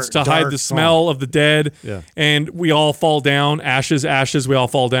pants dark, to hide dark the smell of the dead. Yeah. And we all fall down. Ashes, ashes. We all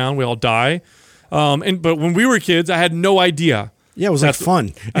fall down. We all die. But when we were kids, I had no idea. Yeah, it was like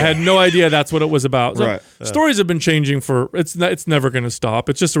fun. I had no idea that's what it was about. So Right. Stories have been changing it's never going to stop.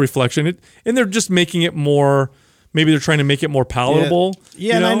 It's just a reflection. And they're just making it more. Maybe they're trying to make it more palatable.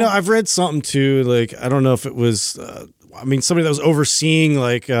 Yeah, and I know I've read something too. Like, I don't know if it was. Somebody that was overseeing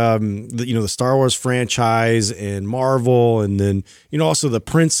like the Star Wars franchise and Marvel, and then also the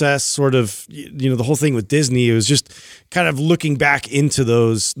princess sort of the whole thing with Disney. It was just kind of looking back into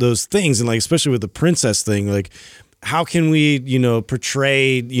those things, and like especially with the princess thing, like. How can we,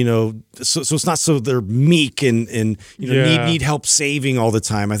 portray, so it's not so they're meek and need help saving all the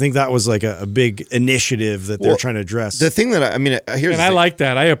time. I think that was like a big initiative that they're trying to address. The thing that here's And I like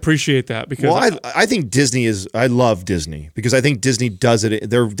that. I appreciate that because I think I love Disney because I think Disney does it.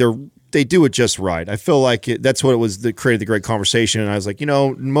 They do it just right. I feel like that's what it was that created the great conversation. And I was like,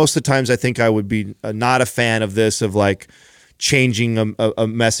 most of the times I think I would be not a fan of this, of like changing a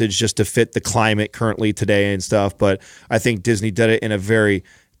message just to fit the climate currently today and stuff. But I think Disney did it in a very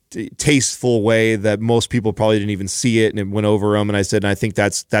tasteful way that most people probably didn't even see it, and it went over them. And I think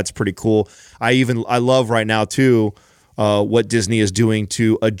that's pretty cool. I love right now too what Disney is doing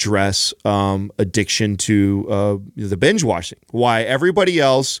to address addiction to the binge watching. Why everybody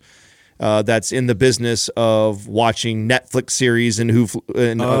else that's in the business of watching Netflix series and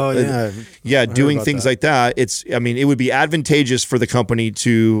doing things like that. It would be advantageous for the company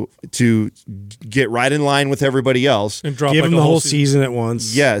to get right in line with everybody else and drop give like them a the whole season at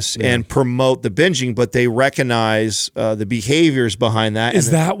once. Yes, and promote the binging, but they recognize the behaviors behind that.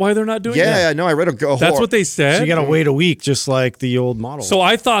 Is that why they're not doing that? Yeah, no, I read a That's what they said. So you got to wait a week, just like the old model. So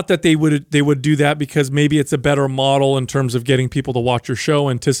I thought that they would do that because maybe it's a better model in terms of getting people to watch your show,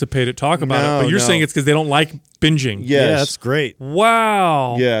 anticipate it, talk about it. But you're saying it's because they don't like binging. Yes. Yeah, that's great.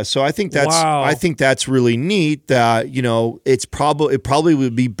 Wow. Yeah, so I think that's really neat. That it probably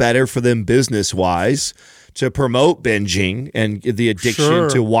would be better for them business wise to promote binging and the addiction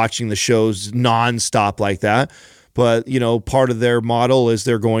to watching the shows nonstop like that. But, part of their model is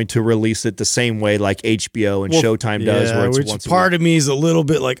they're going to release it the same way like HBO and Showtime does, where it's once a week. Part of me is a little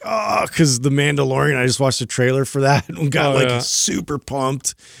bit like, because The Mandalorian, I just watched the trailer for that and got super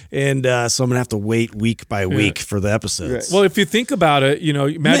pumped. And so I'm going to have to wait week by week for the episodes. Well, if you think about it,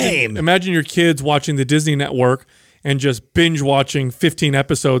 imagine your kids watching the Disney Network and just binge watching 15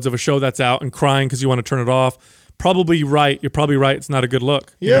 episodes of a show that's out and crying because you want to turn it off. Probably right. You're probably right. It's not a good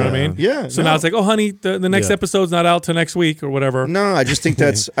look. You know what I mean? Yeah. So now it's like, oh, honey, the next episode's not out till next week or whatever. No, I just think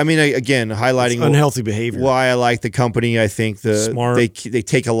that's. Again, highlighting it's unhealthy behavior. Why I like the company. I think Smart. they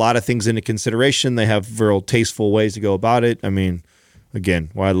take a lot of things into consideration. They have real tasteful ways to go about it.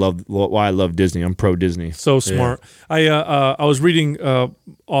 Again, why I love Disney. I'm pro Disney. So smart. I was reading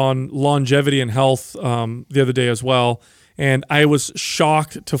on longevity and health the other day as well, and I was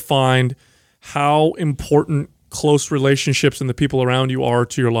shocked to find how important close relationships and the people around you are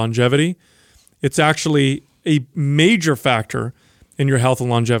to your longevity. It's actually a major factor in your health and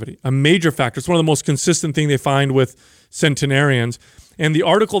longevity. A major factor. It's one of the most consistent thing they find with centenarians. And the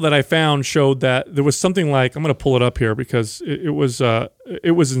article that I found showed that there was something like, I'm going to pull it up here because it was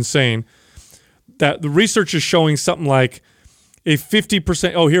insane, that the research is showing something like a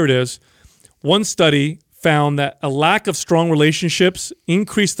 50%. Oh, here it is. One study found that a lack of strong relationships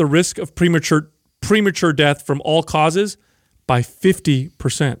increased the risk of premature death from all causes by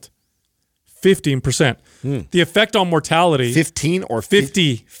 50%. 15%. The effect on mortality. 15 or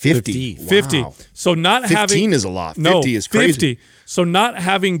 50. 50. 50. Wow. So not 15 having is a lot. 50 is crazy. 50. So not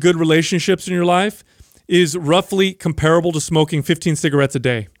having good relationships in your life is roughly comparable to smoking 15 cigarettes a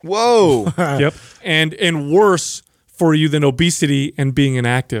day. Whoa. Yep. And worse for you than obesity and being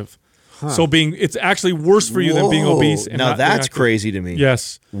inactive. So it's actually worse for you than being obese. And now not that's inactive. crazy to me.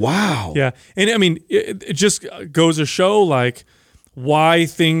 Yes. Wow. Yeah. And it just goes to show, like, why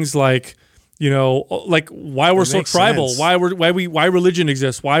things like, like why we're so makes tribal, sense. why religion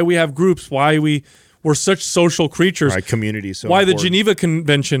exists, why we have groups, why we're such social creatures. Right, community. So why the important. Geneva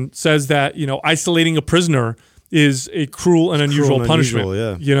Convention says that, isolating a prisoner is a cruel and unusual and punishment.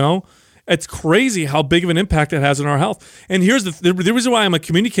 unusual, It's crazy how big of an impact it has on our health. And here's the reason why I'm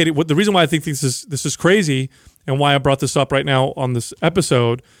communicating. The reason why I think this is crazy, and why I brought this up right now on this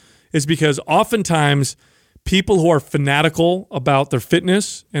episode, is because oftentimes people who are fanatical about their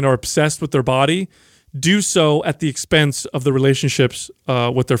fitness and are obsessed with their body do so at the expense of the relationships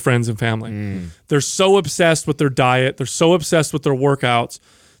with their friends and family. They're so obsessed with their diet, they're so obsessed with their workouts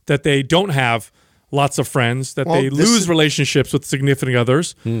that they don't have lots of friends, that they lose relationships with significant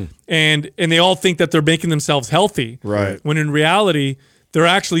others, and they all think that they're making themselves healthy. Right. When in reality, they're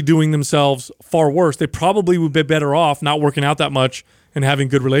actually doing themselves far worse. They probably would be better off not working out that much and having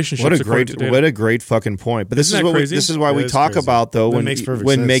good relationships. What a great fucking point. But this is why we talk about, though,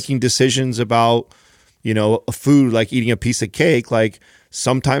 when making decisions about, a food, like eating a piece of cake, like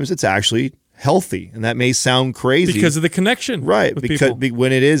sometimes it's actually healthy, and that may sound crazy because of the connection, right? with Because people.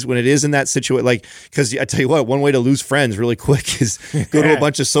 when it is in that situation, like, because I tell you what, one way to lose friends really quick is go to a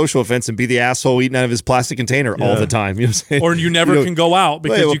bunch of social events and be the asshole eating out of his plastic container all the time. You know what I'm saying? Or you never can go out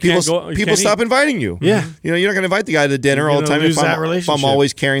because you can't go. People stop inviting you. Yeah. You're not going to invite the guy to dinner all the time lose if that I'm relationship.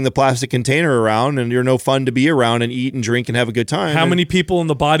 always carrying the plastic container around, and you're no fun to be around and eat and drink and have a good time. How many people in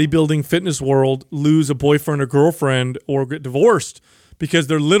the bodybuilding fitness world lose a boyfriend or girlfriend or get divorced because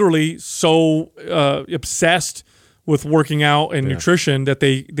they're literally so obsessed with working out and nutrition that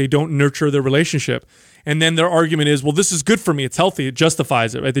they don't nurture their relationship. And then their argument is, well, this is good for me. It's healthy. It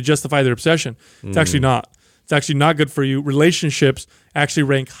justifies it, right? They justify their obsession. It's actually not. It's actually not good for you. Relationships actually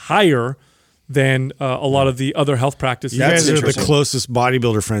rank higher than a lot of the other health practices. You guys are the interesting. closest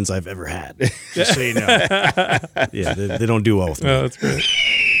bodybuilder friends I've ever had. Just so you know. Yeah, they don't do well with me. That's great.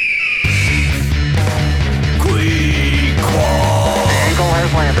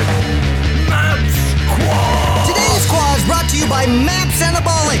 Today's Squad is brought to you by MAPS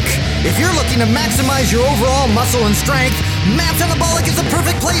Anabolic. If you're looking to maximize your overall muscle and strength, MAPS Anabolic is the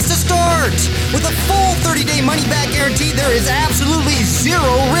perfect place to start. With a full 30-day money-back guarantee, there is absolutely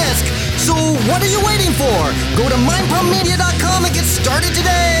zero risk. So what are you waiting for? Go to mindpumpmedia.com and get started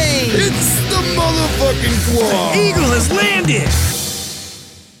today. It's the motherfucking Quad. Eagle has landed.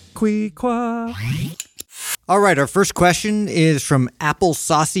 All right, our first question is from Apple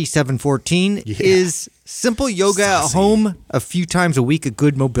Saucy 714. Is simple yoga at home a few times a week a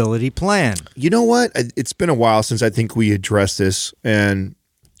good mobility plan? You know what? It's been a while since I think we addressed this, and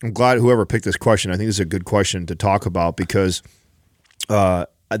I'm glad whoever picked this question. I think this is a good question to talk about because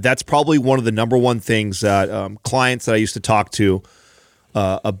that's probably one of the number one things that clients that I used to talk to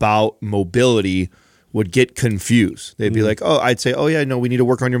about mobility would get confused. They'd be like, I'd say, oh yeah, no, we need to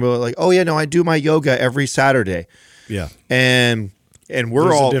work on your mobility. Like, oh yeah, no, I do my yoga every Saturday. Yeah. And we're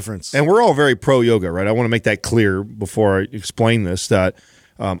There's a all difference. And we're all very pro yoga, right? I want to make that clear before I explain this, that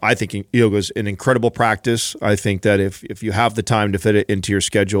I think yoga is an incredible practice. I think that if you have the time to fit it into your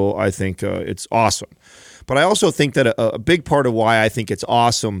schedule, I think it's awesome. But I also think that a big part of why I think it's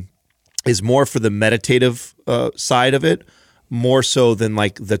awesome is more for the meditative side of it, more so than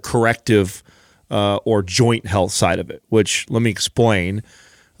like the corrective or joint health side of it, which let me explain.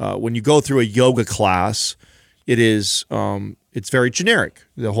 When you go through a yoga class, it is it's very generic.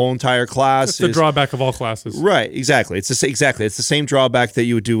 The whole entire class That's the drawback of all classes. Right, exactly. It's the same drawback that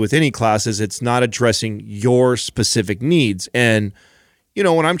you would do with any classes. It's not addressing your specific needs. And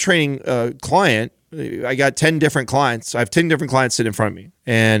when I'm training a client, I got 10 different clients. I have 10 different clients sitting in front of me,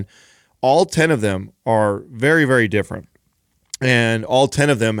 and all 10 of them are very, very different. And all 10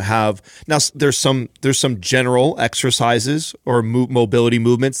 of them have now. There's some general exercises or mobility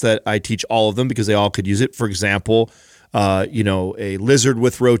movements that I teach all of them because they all could use it. For example, a lizard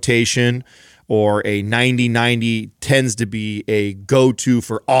with rotation or a 90-90 tends to be a go-to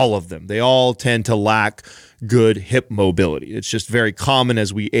for all of them. They all tend to lack good hip mobility. It's just very common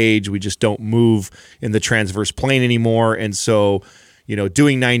as we age. We just don't move in the transverse plane anymore, and so.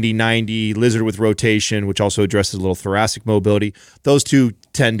 Doing 90-90, lizard with rotation, which also addresses a little thoracic mobility, those two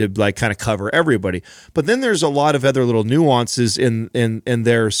tend to kind of cover everybody. But then there's a lot of other little nuances in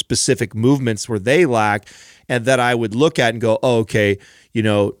their specific movements where they lack, and that I would look at and go, oh, okay,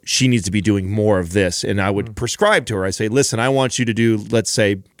 she needs to be doing more of this. And I would prescribe to her. I say, listen, I want you to do, let's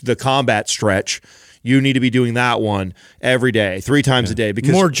say, the combat stretch. You need to be doing that one every day, 3 times a day.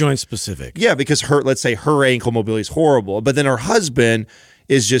 Because more joint specific. Yeah, because let's say her ankle mobility is horrible, but then her husband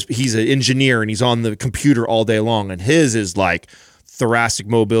is he's an engineer and he's on the computer all day long, and his is like thoracic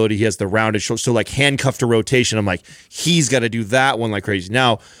mobility. He has the rounded shoulder. So like handcuff to rotation, I'm like, he's got to do that one like crazy.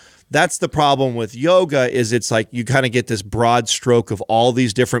 Now, that's the problem with yoga is it's like you kind of get this broad stroke of all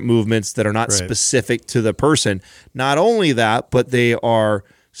these different movements that are not specific to the person. Not only that, but they are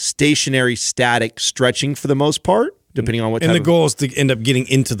stationary, static stretching for the most part, depending on what. And the goal is to end up getting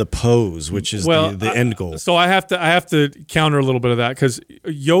into the pose, which is the end goal. So I have to counter a little bit of that because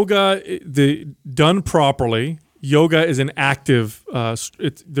yoga, done properly, yoga is an active.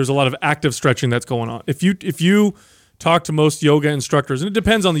 There's a lot of active stretching that's going on. If you talk to most yoga instructors, and it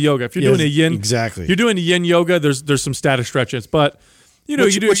depends on the yoga. If you're doing a yin, exactly. If you're doing a yin yoga, there's some static stretches, but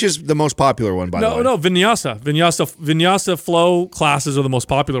which is the most popular one by the way. No, vinyasa flow classes are the most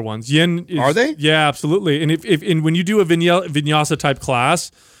popular ones. Yin are they? Yeah, absolutely. And if when you do a vinyasa type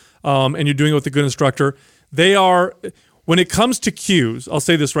class, and you're doing it with a good instructor, they are. When it comes to cues, I'll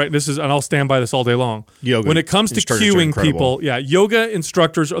say this right. And I'll stand by this all day long. Yoga when it comes to cueing people, yoga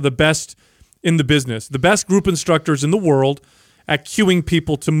instructors are the best in the business, the best group instructors in the world at cueing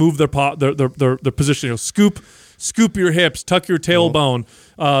people to move their position. Scoop your hips, tuck your tailbone.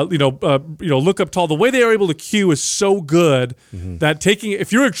 Look up tall. The way they are able to cue is so good that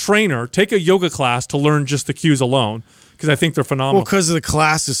if you're a trainer, take a yoga class to learn just the cues alone. Because I think they're phenomenal. Well, because the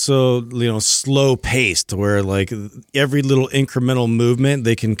class is so slow paced, where like every little incremental movement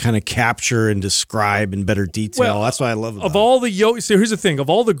they can kind of capture and describe in better detail. Well, that's what I love about of all the yoga. So here's the thing: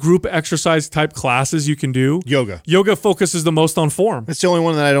 of all the group exercise type classes you can do, yoga focuses the most on form. It's the only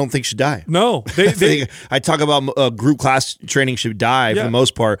one that I don't think should die. No, I talk about group class training should die for the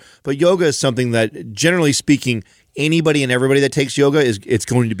most part, but yoga is something that, generally speaking, anybody and everybody that takes yoga it's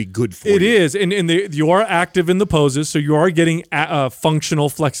going to be good for you. It is, and you are active in the poses, so you are getting functional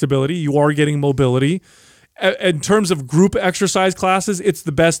flexibility. You are getting mobility. In terms of group exercise classes, it's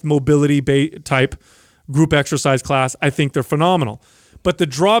the best mobility type group exercise class. I think they're phenomenal. But the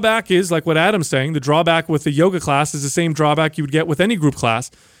drawback is, like what Adam's saying, the drawback with the yoga class is the same drawback you would get with any group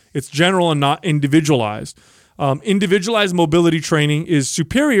class. It's general and not individualized. Individualized mobility training is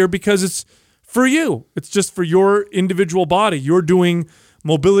superior because it's for you. It's just for your individual body. You're doing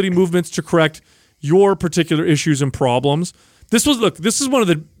mobility movements to correct your particular issues and problems. This is one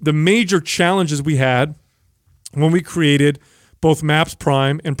of the major challenges we had when we created both MAPS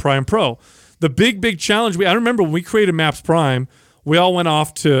Prime and Prime Pro. The big challenge, I remember when we created MAPS Prime, we all went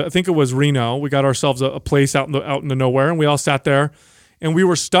off to, I think it was Reno. We got ourselves a place out in the nowhere, and we all sat there, and we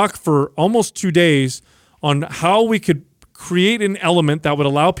were stuck for almost 2 days on how we could create an element that would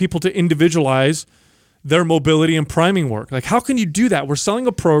allow people to individualize their mobility and priming work. Like, how can you do that? We're selling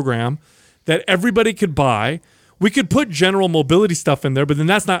a program that everybody could buy. We could put general mobility stuff in there, but then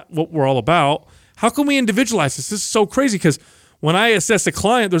that's not what we're all about. How can we individualize this? This is so crazy because when I assess a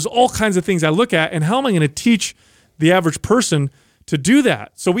client, there's all kinds of things I look at, and how am I going to teach the average person to do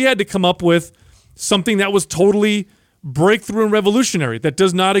that? So we had to come up with something that was totally breakthrough and revolutionary that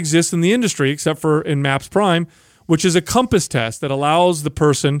does not exist in the industry except for in MAPS Prime, which is a compass test that allows the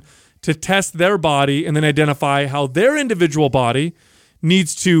person to test their body and then identify how their individual body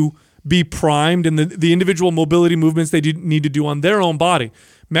needs to be primed and the individual mobility movements they need to do on their own body.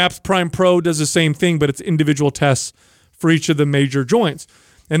 MAPS Prime Pro does the same thing, but it's individual tests for each of the major joints.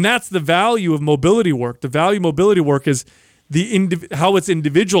 And that's the value of mobility work. The value of mobility work is how it's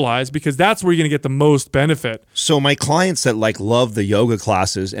individualized, because that's where you're going to get the most benefit. So my clients that love the yoga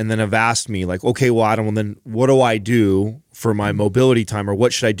classes and then have asked me okay, well, Adam, well, then what do I do for my mobility time, or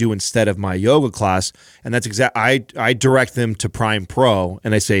what should I do instead of my yoga class? And that's I direct them to Prime Pro,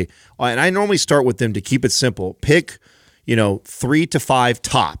 and I say, and I normally start with them to keep it simple. Pick, 3 to 5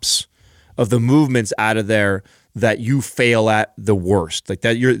 tops of the movements out of there that you fail at the worst,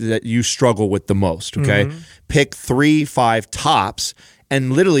 that you struggle with the most, okay? Mm-hmm. Pick 3-5 tops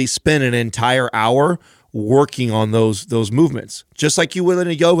and literally spend an entire hour working on those movements, just like you will in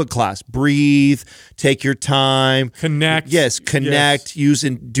a yoga class. Breathe, take your time. Connect. Yes, connect, use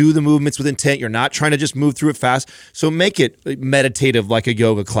and do the movements with intent. You're not trying to just move through it fast. So make it meditative like a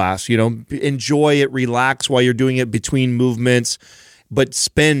yoga class. Enjoy it, relax while you're doing it between movements, but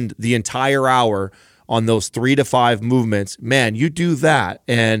spend the entire hour on those 3 to 5 movements. Man, you do that,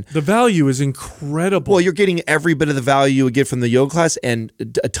 and the value is incredible. Well, you're getting every bit of the value you would get from the yoga class and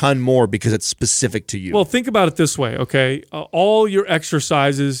a ton more because it's specific to you. Well, think about it this way, okay? All your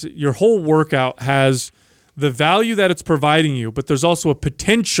exercises, your whole workout has the value that it's providing you, but there's also a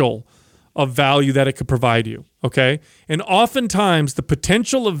potential of value that it could provide you, okay? And oftentimes, the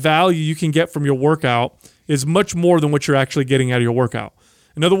potential of value you can get from your workout is much more than what you're actually getting out of your workout.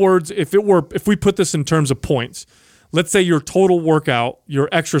 In other words, if we put this in terms of points, let's say your total workout, your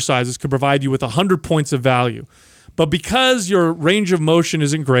exercises could provide you with 100 points of value. But because your range of motion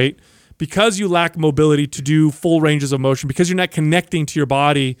isn't great, because you lack mobility to do full ranges of motion, because you're not connecting to your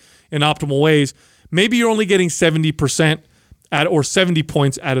body in optimal ways, maybe you're only getting 70% or 70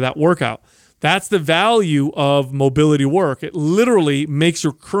 points out of that workout. That's the value of mobility work. It literally makes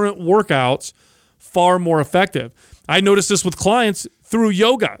your current workouts far more effective. I noticed this with clients through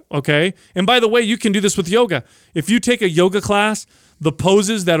yoga, okay? And by the way, you can do this with yoga. If you take a yoga class, the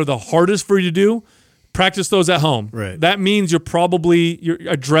poses that are the hardest for you to do, practice those at home. Right. That means you're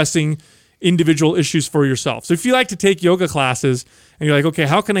addressing individual issues for yourself. So if you like to take yoga classes and you're like, okay,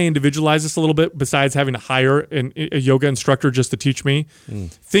 how can I individualize this a little bit besides having to hire a yoga instructor just to teach me?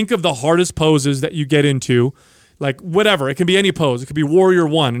 Think of the hardest poses that you get into, like whatever. It can be any pose. It could be Warrior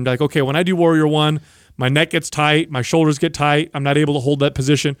One. And like, okay, when I do Warrior One, my neck gets tight, my shoulders get tight, I'm not able to hold that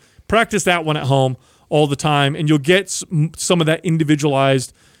position. Practice that one at home all the time, and you'll get some of that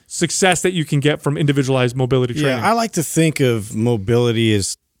individualized success that you can get from individualized mobility training. Yeah, I like to think of mobility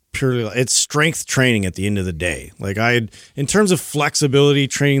as purely, it's strength training at the end of the day. Like in terms of flexibility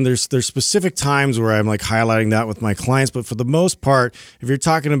training, there's specific times where I'm like highlighting that with my clients, but for the most part, if you're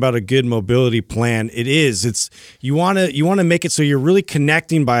talking about a good mobility plan, it's you want to make it so you're really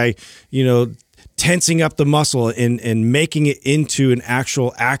connecting by, tensing up the muscle and making it into an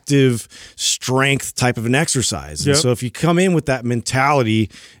actual active strength type of an exercise. Yep. And so if you come in with that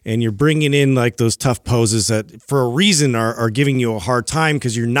mentality and you're bringing in like those tough poses that for a reason are giving you a hard time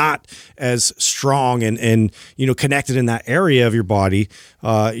because you're not as strong and connected in that area of your body,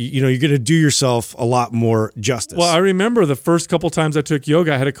 you're going to do yourself a lot more justice. Well, I remember the first couple times I took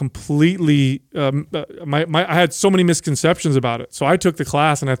yoga, I had a completely, I had so many misconceptions about it. So I took the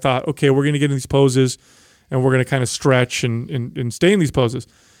class and I thought, okay, we're going to get in these poses and we're going to kind of stretch and stay in these poses.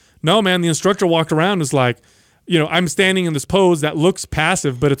 No, man, the instructor walked around and was like, I'm standing in this pose that looks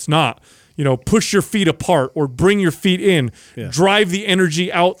passive, but it's not. Push your feet apart or bring your feet in. Yeah. Drive the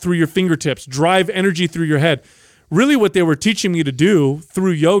energy out through your fingertips. Drive energy through your head. Really what they were teaching me to do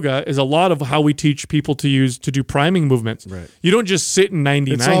through yoga is a lot of how we teach people to do priming movements. Right. You don't just sit in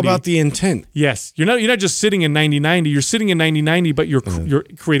 90-90. It's all about the intent. Yes. You're not just sitting in 90-90. You're sitting in 90-90, but you're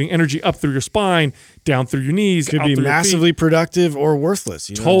creating energy up through your spine, down through your knees. Could be massively productive or worthless.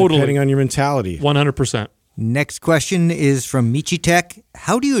 Totally. Depending on your mentality. 100%. Next question is from Michi Tech.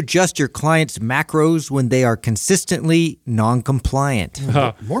 How do you adjust your clients' macros when they are consistently non-compliant?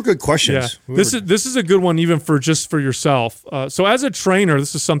 More good questions. Yeah. This is a good one even for yourself. So as a trainer,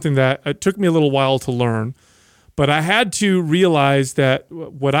 this is something that it took me a little while to learn, but I had to realize that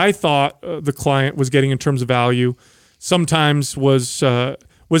what I thought the client was getting in terms of value sometimes was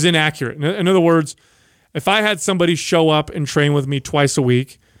inaccurate. In other words, if I had somebody show up and train with me twice a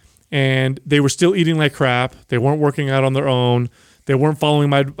week, and they were still eating like crap, they weren't working out on their own, they weren't following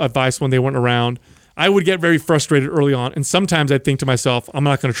my advice when they weren't around, I would get very frustrated early on. And sometimes I'd think to myself, I'm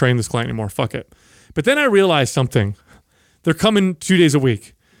not going to train this client anymore, fuck it. But then I realized something. They're coming 2 days a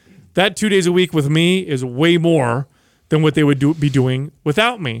week. That 2 days a week with me is way more than what they would be doing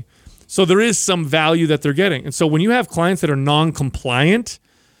without me. So there is some value that they're getting. And so when you have clients that are non-compliant,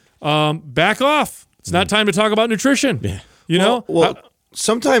 back off. It's not time to talk about nutrition. Yeah. Well,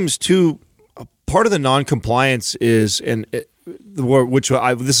 sometimes too, part of the non-compliance is, this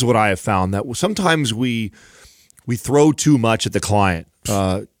is what I have found, that sometimes we throw too much at the client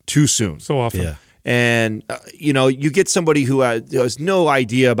too soon. So often. Yeah. And, you get somebody who has no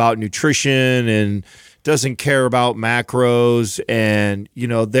idea about nutrition and doesn't care about macros, and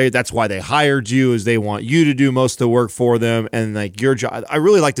that's why they hired you, is they want you to do most of the work for them, and like your job. I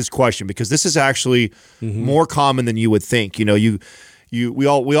really like this question because this is actually more common than you would think. We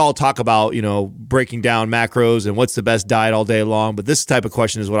all talk about, breaking down macros and what's the best diet all day long. But this type of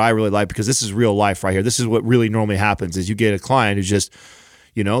question is what I really like, because this is real life right here. This is what really normally happens is you get a client who's just,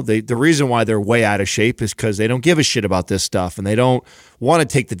 the reason why they're way out of shape is because they don't give a shit about this stuff and they don't want to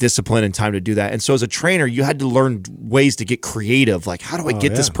take the discipline and time to do that. And so as a trainer, you had to learn ways to get creative. Like, how do I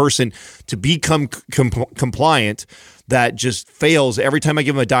get this person to become compliant that just fails every time I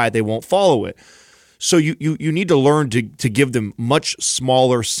give them a diet, they won't follow it. So you need to learn to give them much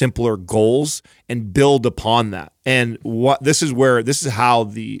smaller, simpler goals and build upon that. And this is how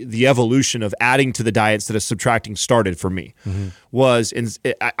the evolution of adding to the diet instead of subtracting started for me.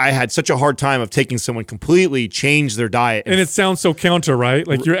 I had such a hard time of taking someone completely change their diet. And it sounds so counter, right?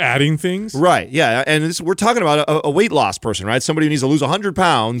 Like you're adding things. Right, yeah. And we're talking about a weight loss person, right? Somebody who needs to lose 100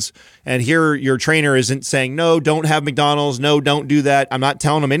 pounds, and here your trainer isn't saying, no, don't have McDonald's, no, don't do that. I'm not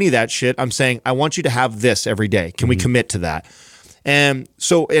telling them any of that shit. I'm saying, I want you to have this every day. Can we commit to that? And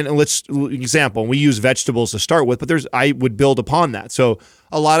so, let's example, we use vegetables to start with, but I would build upon that. So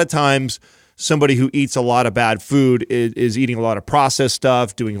a lot of times somebody who eats a lot of bad food is eating a lot of processed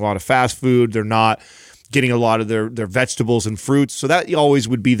stuff, doing a lot of fast food. They're not getting a lot of their vegetables and fruits. So that always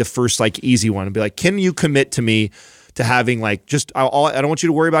would be the first like easy one, and be like, can you commit to me to having like just, I don't want you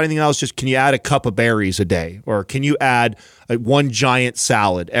to worry about anything else. Just, can you add a cup of berries a day? Or can you add one giant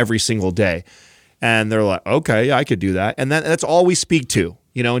salad every single day? And they're like, okay, I could do that. And that's all we speak to,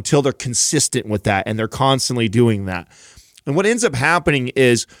 until they're consistent with that and they're constantly doing that. And what ends up happening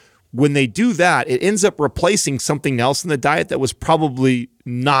is when they do that, it ends up replacing something else in the diet that was probably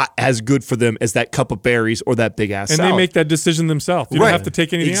not as good for them as that cup of berries or that big ass salad. And they make that decision themselves. You don't have to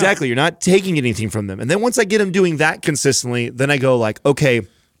take anything Exactly. out. You're not taking anything from them. And then once I get them doing that consistently, then I go like, okay,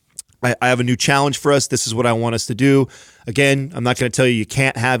 I have a new challenge for us. This is what I want us to do. Again, I'm not going to tell you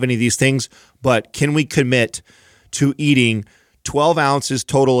can't have any of these things, but can we commit to eating 12 ounces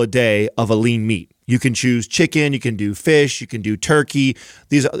total a day of a lean meat? You can choose chicken, you can do fish, you can do turkey.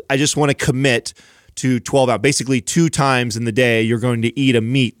 I just want to commit to 12 ounces. Basically 2 times in the day, you're going to eat a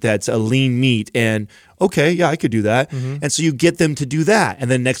meat that's a lean meat. And okay, yeah, I could do that. Mm-hmm. And so you get them to do that.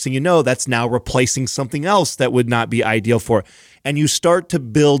 And then next thing you know, that's now replacing something else that would not be ideal for it. And you start to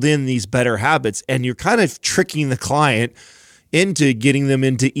build in these better habits, and you're kind of tricking the client into getting them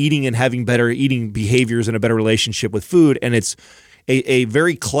into eating and having better eating behaviors and a better relationship with food. And it's a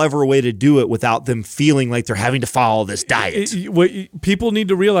very clever way to do it without them feeling like they're having to follow this diet. People need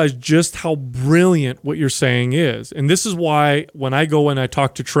to realize just how brilliant what you're saying is. And this is why when I go and I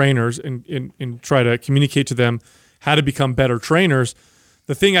talk to trainers and try to communicate to them how to become better trainers,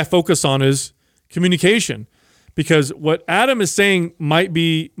 the thing I focus on is communication. Because what Adam is saying might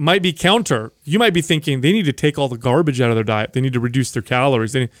be counter. You might be thinking they need to take all the garbage out of their diet. They need to reduce their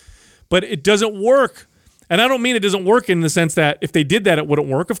calories. But it doesn't work. And I don't mean it doesn't work in the sense that if they did that, it wouldn't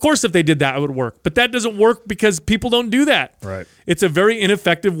work. Of course, if they did that, it would work. But that doesn't work because people don't do that. Right. It's a very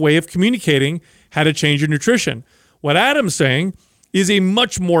ineffective way of communicating how to change your nutrition. What Adam's saying is a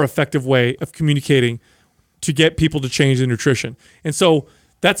much more effective way of communicating to get people to change their nutrition. And so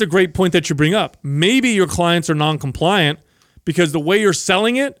that's a great point that you bring up. Maybe your clients are non-compliant because the way you're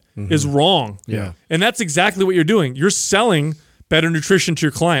selling it is wrong. Yeah. And that's exactly what you're doing. You're selling better nutrition to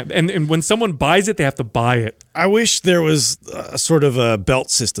your client. And when someone buys it, they have to buy it. I wish there was a sort of a belt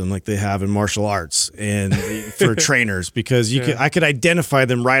system like they have in martial arts and for trainers, because I could identify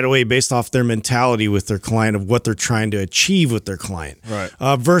them right away based off their mentality with their client of what they're trying to achieve with their client, right?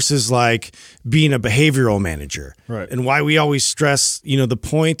 Versus like being a behavioral manager, right? And why we always stress, the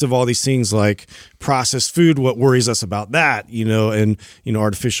point of all these things like processed food, what worries us about that, and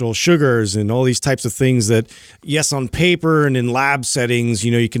artificial sugars and all these types of things that, yes, on paper and in lab settings,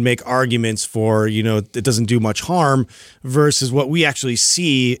 you can make arguments for, it doesn't do much harm, versus what we actually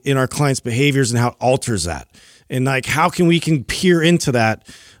see in our clients' behaviors and how it alters that. And like, how can we peer into that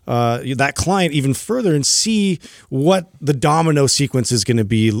client even further and see what the domino sequence is going to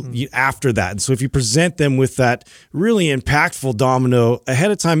be after that. And so if you present them with that really impactful domino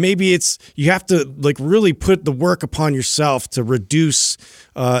ahead of time, maybe you have to like really put the work upon yourself to reduce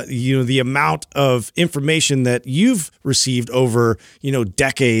the amount of information that you've received over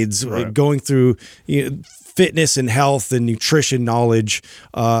decades, right, going through fitness and health and nutrition knowledge,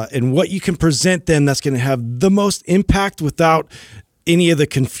 and what you can present them that's going to have the most impact without any of the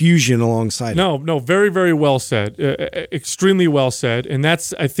confusion alongside. No, very, very well said. Extremely well said. And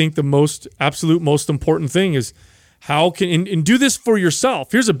that's, I think, the absolute most important thing is how can, and do this for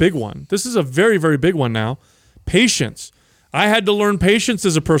yourself. Here's a big one. This is a very, very big one now. Patience. I had to learn patience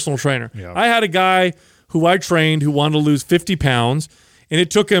as a personal trainer. Yeah. I had a guy who I trained who wanted to lose 50 pounds, and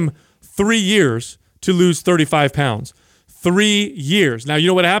it took him 3 years to lose 35 pounds. 3 years. Now, you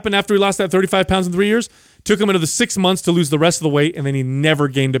know what happened after he lost that 35 pounds in 3 years? Took him another 6 months to lose the rest of the weight, and then he never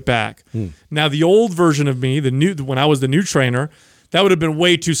gained it back. Now, the old version of me, when I was the new trainer, that would have been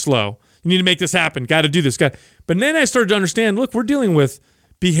way too slow. You need to make this happen. Got to do this. But then I started to understand, look, we're dealing with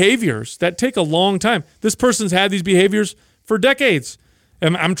behaviors that take a long time. This person's had these behaviors for decades.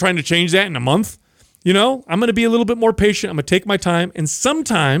 And I'm trying to change that in a month. I'm going to be a little bit more patient. I'm going to take my time. And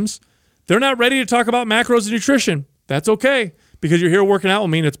sometimes they're not ready to talk about macros and nutrition. That's okay, because you're here working out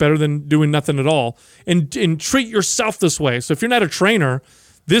with me, and it's better than doing nothing at all. And treat yourself this way. So if you're not a trainer,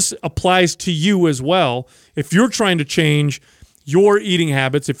 this applies to you as well. If you're trying to change your eating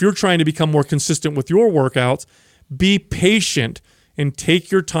habits, if you're trying to become more consistent with your workouts, be patient and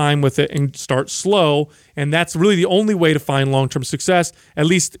take your time with it and start slow. And that's really the only way to find long-term success, at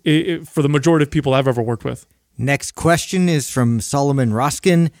least for the majority of people I've ever worked with. Next question is from Solomon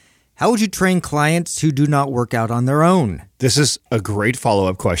Roskin. How would you train clients who do not work out on their own? This is a great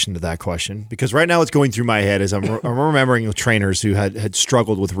follow-up question to that question, because right now what's going through my head is I'm remembering trainers who had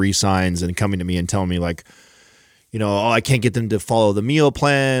struggled with re-signs and coming to me and telling me like, you know, oh, I can't get them to follow the meal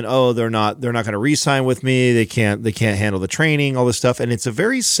plan. Oh, they're not going to re-sign with me. They can't handle the training, all this stuff. And it's a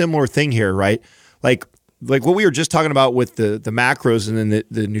very similar thing here, right? Like what we were just talking about with the macros and then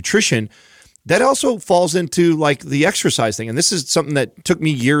the nutrition. That also falls into like the exercise thing. And this is something that took me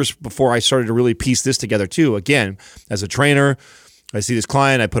years before I started to really piece this together too. Again, as a trainer, I see this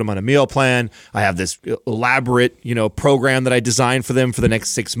client, I put them on a meal plan. I have this elaborate, program that I designed for them for the next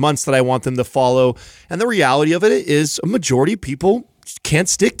 6 months that I want them to follow. And the reality of it is a majority of people can't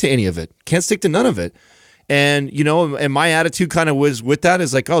stick to any of it, can't stick to none of it. And, and my attitude kind of was with that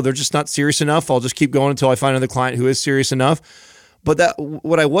is like, oh, they're just not serious enough. I'll just keep going until I find another client who is serious enough. But that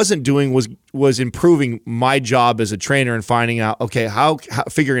what I wasn't doing was improving my job as a trainer and finding out, okay,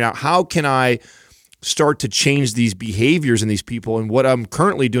 figuring out how can I start to change these behaviors in these people. And what I'm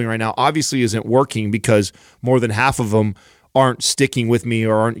currently doing right now obviously isn't working because more than half of them aren't sticking with me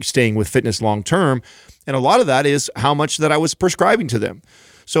or aren't staying with fitness long term. And a lot of that is how much that I was prescribing to them.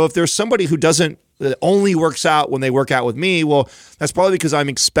 So if there's somebody who that only works out when they work out with me, well, that's probably because I'm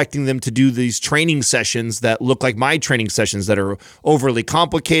expecting them to do these training sessions that look like my training sessions that are overly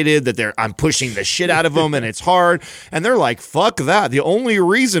complicated, that I'm pushing the shit out of them and it's hard. And they're like, fuck that. The only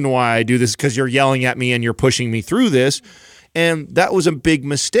reason why I do this is because you're yelling at me and you're pushing me through this. And that was a big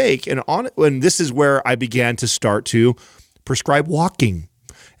mistake. And this is where I began to start to prescribe walking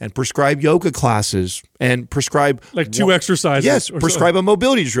and prescribe yoga classes and prescribe like 2 exercises. Yes, prescribe a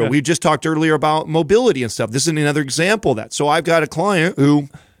mobility drill. Yeah. We just talked earlier about mobility and stuff. This is another example of that. So I've got a client who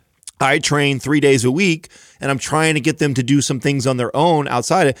I train 3 days a week, and I'm trying to get them to do some things on their own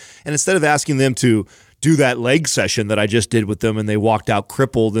outside it. And instead of asking them to do that leg session that I just did with them and they walked out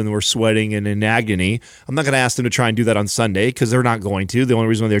crippled and were sweating and in agony, I'm not going to ask them to try and do that on Sunday because they're not going to. The only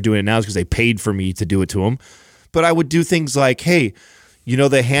reason why they're doing it now is because they paid for me to do it to them. But I would do things like, hey,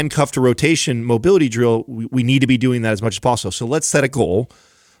 the handcuff to rotation mobility drill, we need to be doing that as much as possible. So let's set a goal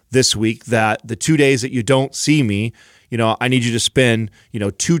this week that the 2 days that you don't see me, I need you to spend,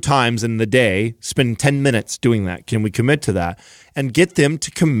 2 times in the day, spend 10 minutes doing that. Can we commit to that? And get them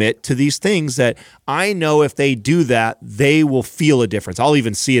to commit to these things that I know if they do that, they will feel a difference. I'll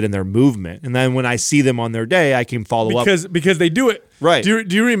even see it in their movement. And then when I see them on their day, I can follow up. Because they do it. Right. Do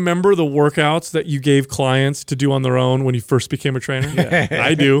you remember the workouts that you gave clients to do on their own when you first became a trainer? Yeah.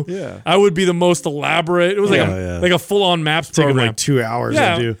 I do. Yeah. I would be the most elaborate. It was like a full-on MAPS Take program. like 2 hours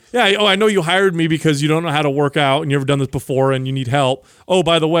Yeah. to do. Yeah. Oh, I know you hired me because you don't know how to work out and you've never done this before and you need help. Oh,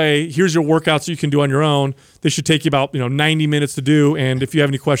 by the way, here's your workouts you can do on your own. They should take you about 90 minutes to do. And if you have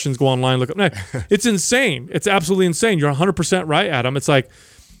any questions, go online, look up. It's insane. It's absolutely insane. You're 100% right, Adam. It's like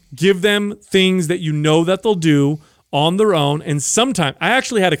give them things that you know that they'll do on their own. And sometimes I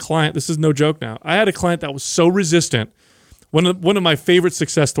actually had a client. This is no joke now. I had a client that was so resistant. One of my favorite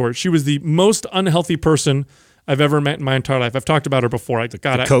success stories. She was the most unhealthy person I've ever met in my entire life. I've talked about her before.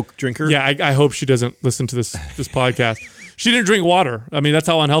 Coke drinker? Yeah, I hope she doesn't listen to this podcast. She didn't drink water. I mean, that's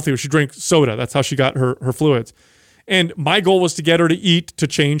how unhealthy she drank soda. That's how she got her fluids. And my goal was to get her to eat to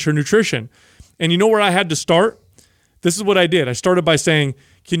change her nutrition. And you know where I had to start? This is what I did. I started by saying,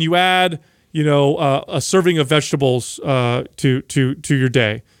 can you add, a serving of vegetables to your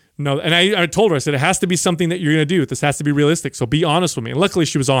day? No, and I told her, I said, it has to be something that you're going to do. This has to be realistic. So be honest with me. And luckily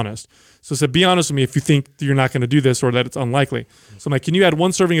she was honest. So I said, be honest with me if you think that you're not going to do this or that it's unlikely. So I'm like, can you add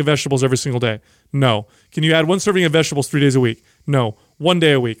 1 serving of vegetables every single day? No. Can you add 1 serving of vegetables 3 days a week? No. 1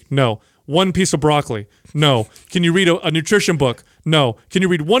 day a week? No. 1 piece of broccoli? No. Can you read a nutrition book? No. Can you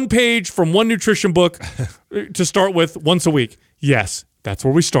read 1 page from 1 nutrition book to start with once a week? Yes. That's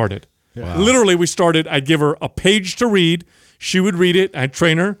where we started. Wow. Literally, we started, I'd give her a page to read. She would read it. I'd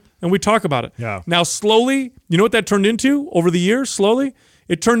train her. And we talk about it. Yeah. Now, slowly, you know what that turned into over the years? Slowly,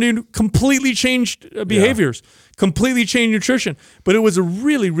 it turned into completely changed behaviors, completely changed nutrition. But it was a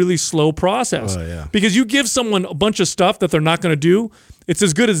really, really slow process. Because you give someone a bunch of stuff that they're not going to do, it's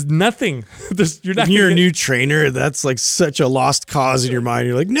as good as nothing. You're a new trainer. That's like such a lost cause in your mind.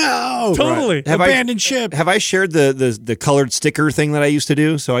 You're like, no, totally abandoned ship. Have I shared the colored sticker thing that I used to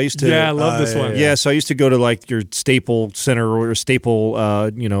do? So I used to. Yeah, I love this one. Yeah, so I used to go to like your Staple Center or Staple,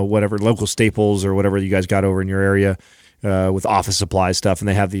 whatever local Staples or whatever you guys got over in your area. With office supply stuff, and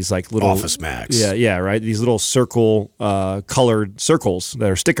they have these like little Office Max. Yeah, right. These little circle colored circles that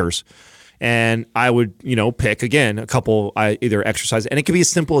are stickers. And I would, pick again a couple. I either exercise, and it could be as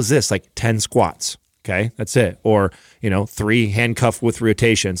simple as this, like 10 squats, Okay, that's it. Or, 3 handcuff with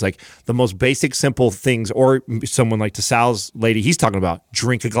rotations, like the most basic, simple things. Or someone like Sal's lady, he's talking about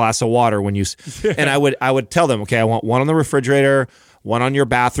drink a glass of water when you, and I would tell them, okay, I want one on the refrigerator, one on your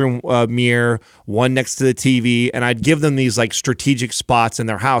bathroom mirror, one next to the TV. And I'd give them these like strategic spots in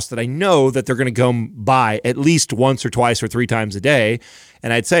their house that I know that they're going to go by at least once or twice or 3 times a day.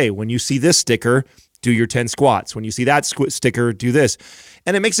 And I'd say, when you see this sticker, do your 10 squats. When you see that sticker, do this.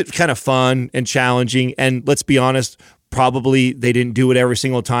 And it makes it kind of fun and challenging. And let's be honest, probably they didn't do it every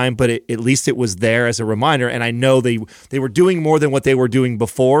single time, but at least it was there as a reminder. And I know they were doing more than what they were doing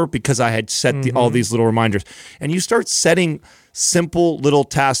before because I had set all these little reminders. And you start setting simple little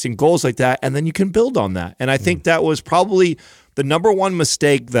tasks and goals like that, and then you can build on that. And I think that was probably the number one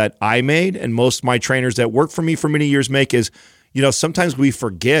mistake that I made, and most of my trainers that work for me for many years make, is, sometimes we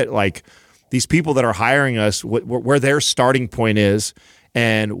forget, like, these people that are hiring us, where their starting point is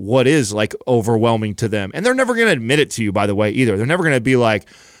and what is like overwhelming to them. And they're never going to admit it to you, by the way, either. They're never going to be like,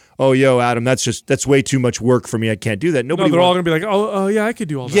 oh, yo, Adam, that's way too much work for me. I can't do that. They're all going to be like, oh, yeah, I could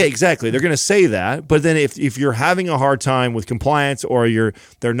do all that. Yeah, exactly. They're going to say that. But then if you're having a hard time with compliance, or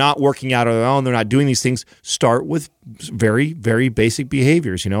they're not working out on their own, they're not doing these things, start with very, very basic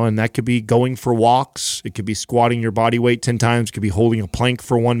behaviors, and that could be going for walks. It could be squatting your body weight 10 times. It could be holding a plank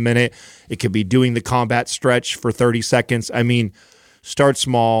for 1 minute. It could be doing the combat stretch for 30 seconds. I mean, start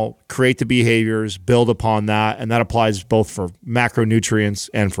small, create the behaviors, build upon that, and that applies both for macronutrients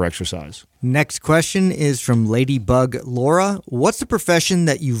and for exercise. Next question is from Ladybug Laura. What's a profession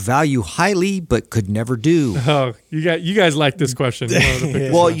that you value highly but could never do? Oh, you guys like this question.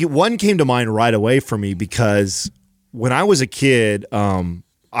 Well, one came to mind right away for me because when I was a kid,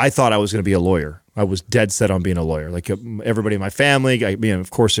 I thought I was going to be a lawyer. I was dead set on being a lawyer. Like everybody in my family, of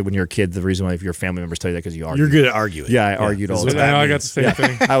course, when you're a kid, the reason why if your family members tell you that because you argue. You're good at arguing. Yeah, I argued all the time. I got the same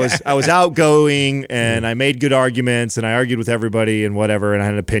thing. I was outgoing and I made good arguments and I argued with everybody and whatever, and I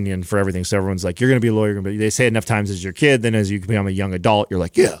had an opinion for everything. So everyone's like, "You're going to be a lawyer." But they say it enough times as your kid, then as you become a young adult, you're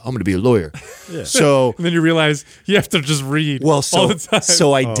like, "Yeah, I'm going to be a lawyer." Yeah. So and then you realize you have to just read all the time.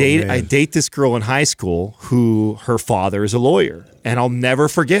 So I date this girl in high school who her father is a lawyer. And I'll never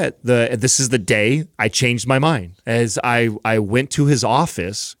forget this is the day I changed my mind. As I went to his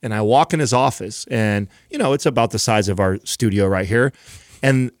office, and I walk in his office, and it's about the size of our studio right here,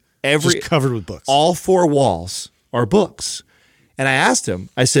 and just covered with books. All 4 walls are books. And I asked him,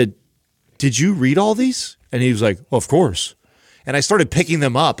 I said, "Did you read all these?" And he was like, "Well, of course." And I started picking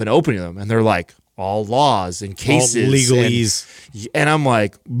them up and opening them, and they're like all laws and cases, all legalese, and I'm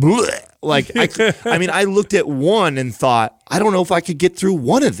like, bleh. Like, I looked at one and thought, I don't know if I could get through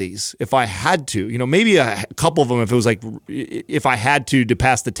one of these if I had to. Maybe a couple of them if it was like, if I had to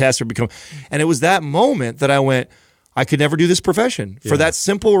pass the test or become. And it was that moment that I went, I could never do this profession for that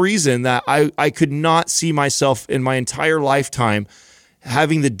simple reason that I could not see myself in my entire lifetime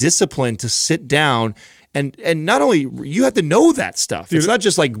having the discipline to sit down. And not only, you have to know that stuff. Dude, it's not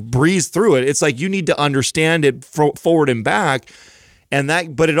just like breeze through it. It's like you need to understand it forward and back.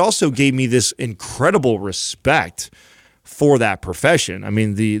 But it also gave me this incredible respect for that profession. I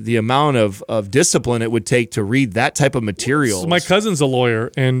mean, the amount of discipline it would take to read that type of material. So my cousin's a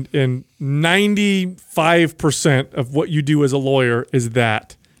lawyer, and 95% of what you do as a lawyer is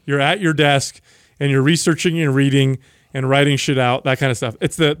that. You're at your desk, and you're researching and reading and writing shit out, that kind of stuff.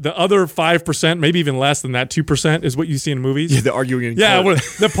 It's the other 5%, maybe even less than that, 2% is what you see in movies. Yeah, the arguing in court.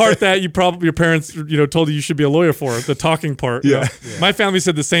 The part that your parents told you should be a lawyer for, the talking part. Yeah. My family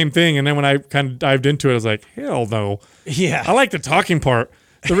said the same thing, and then when I kind of dived into it, I was like, hell no. Yeah. I like the talking part.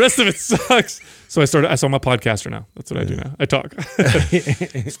 The rest of it sucks. So I'm a podcaster now. That's what I do now. I talk.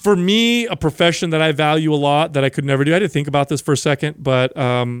 For me, a profession that I value a lot that I could never do, I had to think about this for a second, but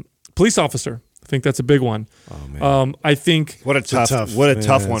police officer. I think that's a big one. Oh, man. I think what a tough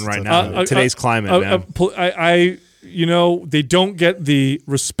one right now in today's climate, man. They don't get the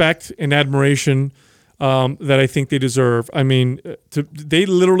respect and admiration that I think they deserve. I mean, they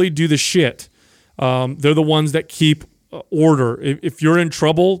literally do the shit. They're the ones that keep order. If you're in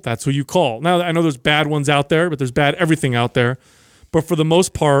trouble, that's who you call. Now, I know there's bad ones out there, but there's bad everything out there. But for the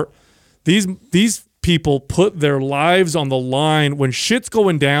most part, these people put their lives on the line when shit's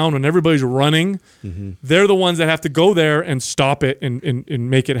going down, when everybody's running. Mm-hmm. They're the ones that have to go there and stop it and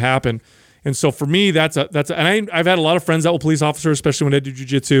make it happen. And so for me, I've had a lot of friends that were police officers, especially when I do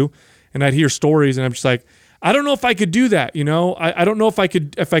jiu-jitsu, and I'd hear stories, and I'm just like, I don't know if I could do that. I don't know if I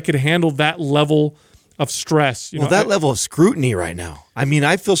could handle that level of stress. That level of scrutiny right now. I mean,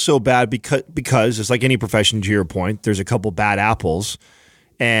 I feel so bad because it's like any profession, to your point, there's a couple bad apples.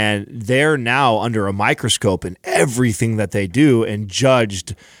 And they're now under a microscope in everything that they do and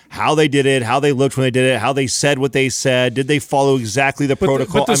judged how they did it, how they looked when they did it, how they said what they said, did they follow exactly the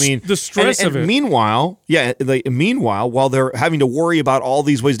protocol? The stress of it. Meanwhile, while they're having to worry about all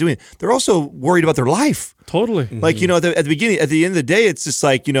these ways of doing it, they're also worried about their life. Totally. Like, at the beginning, at the end of the day, it's just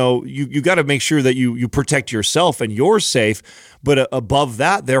like, you got to make sure that you protect yourself and you're safe. But above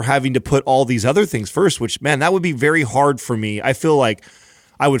that, they're having to put all these other things first, which, man, that would be very hard for me. I feel like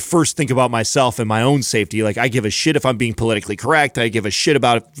I would first think about myself and my own safety. Like, I give a shit if I'm being politically correct. I give a shit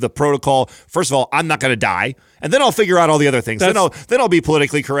about the protocol. First of all, I'm not going to die. And then I'll figure out all the other things. Then I'll be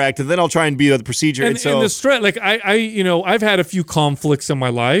politically correct, and then I'll try and be the procedure. And the stress, like I've had a few conflicts in my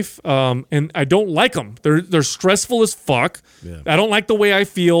life, and I don't like them. They're stressful as fuck. Yeah. I don't like the way I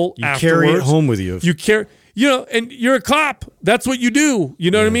feel. You afterwards. Carry it home with you. You carry. And you're a cop. That's what you do. You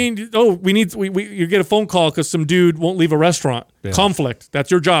know what I mean? Oh, you get a phone call because some dude won't leave a restaurant. Yeah. Conflict.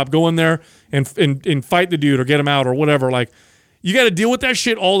 That's your job. Go in there and fight the dude or get him out or whatever. Like, you got to deal with that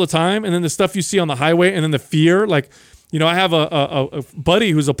shit all the time. And then the stuff you see on the highway and then the fear. Like, I have a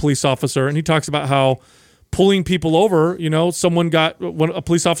buddy who's a police officer, and he talks about how pulling people over, a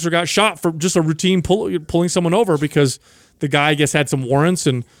police officer got shot for just a routine pulling someone over because the guy, I guess, had some warrants.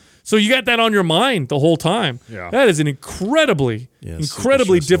 And so you got that on your mind the whole time. Yeah. That is an incredibly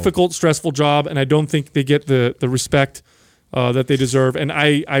difficult, stressful job, and I don't think they get the respect that they deserve. And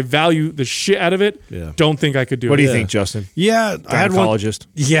I value the shit out of it. Yeah. Don't think I could do it. What do you think, Justin? Yeah, gynecologist.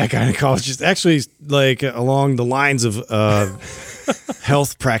 I had one, gynecologist. Actually, like along the lines of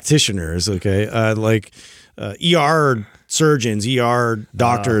health practitioners. Okay, ER surgeons, ER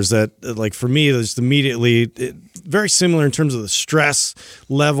doctors. That like for me, it's immediately. Very similar in terms of the stress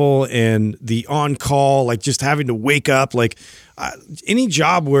level and the on-call, like just having to wake up. Like any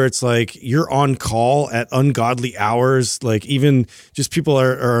job where it's like you're on call at ungodly hours, like even just people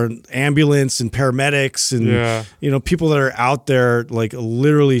are ambulance and paramedics and, people that are out there like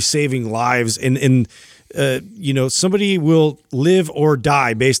literally saving lives and somebody will live or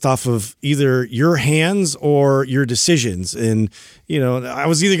die based off of either your hands or your decisions. And, I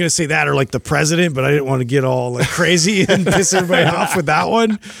was either going to say that or like the president, but I didn't want to get all like crazy and piss everybody off with that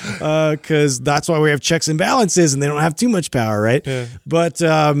one. Cause that's why we have checks and balances and they don't have too much power. Right. Yeah. But,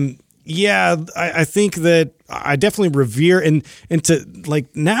 I think that I definitely revere and to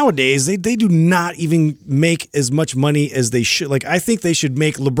like nowadays they do not even make as much money as they should. Like I think they should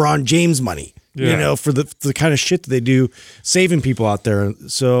make LeBron James money. Yeah. For the kind of shit that they do saving people out there.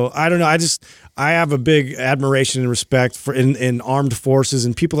 So I don't know. I have a big admiration and respect for in armed forces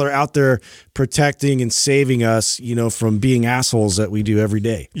and people that are out there protecting and saving us, from being assholes that we do every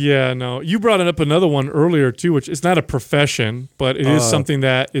day. Yeah, no. You brought up another one earlier too, which is not a profession, but it is something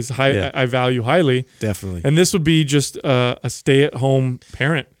that is high. Yeah. I value highly. Definitely. And this would be just a stay-at-home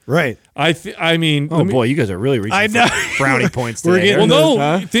parent. Right. I mean, boy, you guys are really reaching for brownie points today.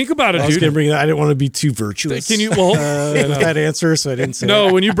 Think about it, dude. I was going to bring that. I didn't want to be too virtuous. Can you? That answer, so I didn't say.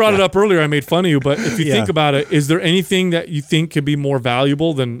 No, when you brought it up earlier, I made fun of you. But if you think about it, is there anything that you think could be more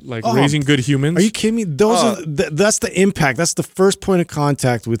valuable than like raising good humans? Are you kidding me? That's the impact. That's the first point of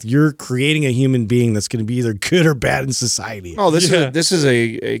contact with you're creating a human being that's going to be either good or bad in society. Oh, this is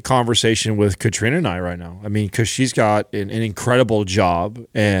a conversation with Katrina and I right now. I mean, because she's got an incredible job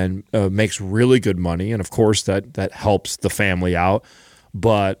and makes really good money, and of course that helps the family out.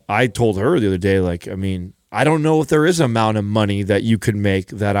 But I told her the other day, like, I mean, I don't know if there is an amount of money that you could make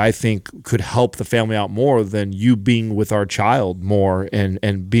that I think could help the family out more than you being with our child more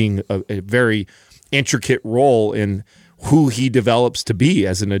and being a very intricate role in who he develops to be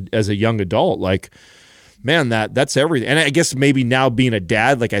as a young adult. Like, man, that's everything. And I guess maybe now being a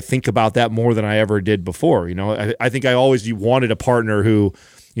dad, like I think about that more than I ever did before. I think I always wanted a partner who,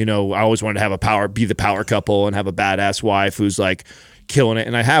 I always wanted to have be the power couple and have a badass wife who's like killing it.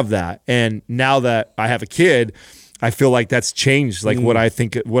 And I have that. And now that I have a kid, I feel like that's changed. Like what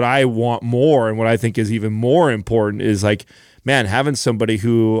I want more and what I think is even more important is like, man, having somebody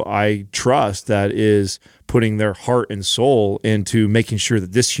who I trust that is putting their heart and soul into making sure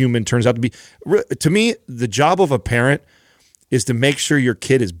that this human turns out to be, to me, the job of a parent is to make sure your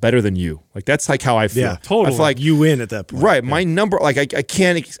kid is better than you. Like that's like how I feel. Yeah, totally. I feel like you win at that point. Right. Yeah. My number, like I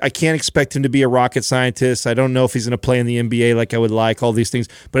can't expect him to be a rocket scientist. I don't know if he's going to play in the NBA like I would like, all these things.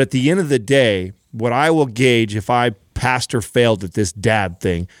 But at the end of the day, what I will gauge if I passed or failed at this dad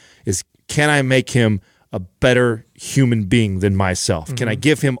thing is, can I make him a better human being than myself? Mm-hmm. Can I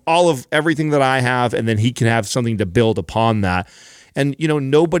give him everything that I have, and then he can have something to build upon that? And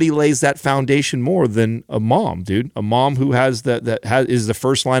nobody lays that foundation more than a mom, dude. A mom who has is the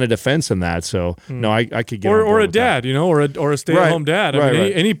first line of defense in that. So no, I could get or a dad, or a stay-at-home dad. I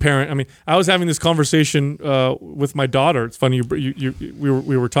mean, any parent. I mean, I was having this conversation with my daughter. It's funny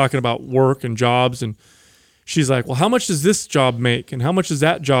we were talking about work and jobs, and she's like, "Well, how much does this job make, and how much does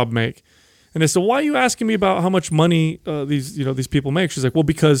that job make?" And I said, "Why are you asking me about how much money these people make?" She's like, "Well,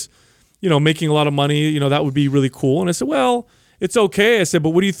 because making a lot of money, that would be really cool." And I said, "Well, it's okay." I said, "But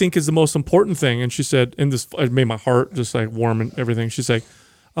what do you think is the most important thing?" And she said, and this it made my heart just like warm and everything. She's like,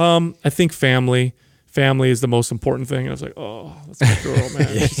 "I think family. Family is the most important thing." And I was like, "Oh, that's my girl,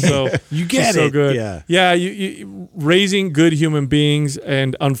 man." So you get she's so it. good. Yeah. You raising good human beings,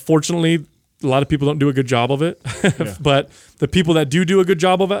 and unfortunately, a lot of people don't do a good job of it. But the people that do a good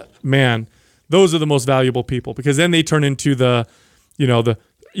job of it, man, those are the most valuable people, because then they turn into the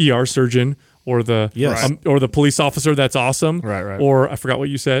ER surgeon or the police officer that's awesome. Right. Or I forgot what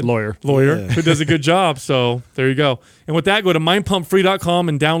you said. Lawyer who does a good job. So there you go. And with that, go to mindpumpfree.com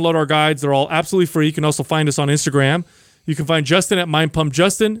and download our guides. They're all absolutely free. You can also find us on Instagram. You can find Justin at Mind Pump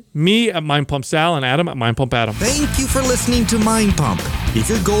Justin, me at Mind Pump Sal, and Adam at Mind Pump Adam. Thank you for listening to Mind Pump. If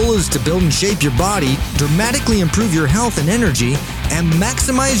your goal is to build and shape your body, dramatically improve your health and energy, and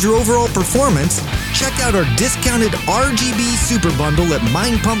maximize your overall performance, check out our discounted RGB Super Bundle at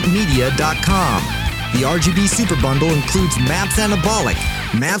mindpumpmedia.com. The RGB Super Bundle includes MAPS Anabolic,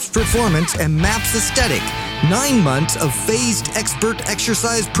 MAPS Performance, and MAPS Aesthetic. 9 months of phased expert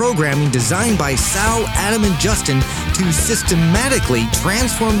exercise programming designed by Sal, Adam, and Justin to systematically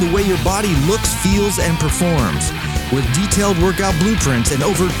transform the way your body looks, feels, and performs. With detailed workout blueprints and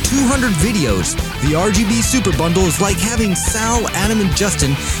over 200 videos, the RGB Super Bundle is like having Sal, Adam, and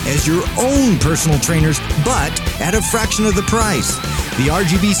Justin as your own personal trainers, but at a fraction of the price. The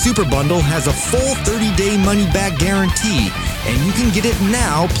RGB Super Bundle has a full 30-day money-back guarantee, and you can get it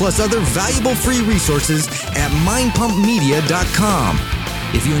now, plus other valuable free resources at mindpumpmedia.com.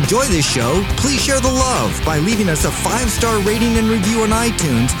 If you enjoy this show, please share the love by leaving us a 5-star rating and review on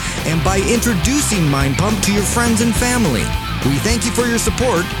iTunes, and by introducing Mind Pump to your friends and family. We thank you for your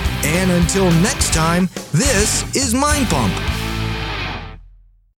support, and until next time, this is Mind Pump.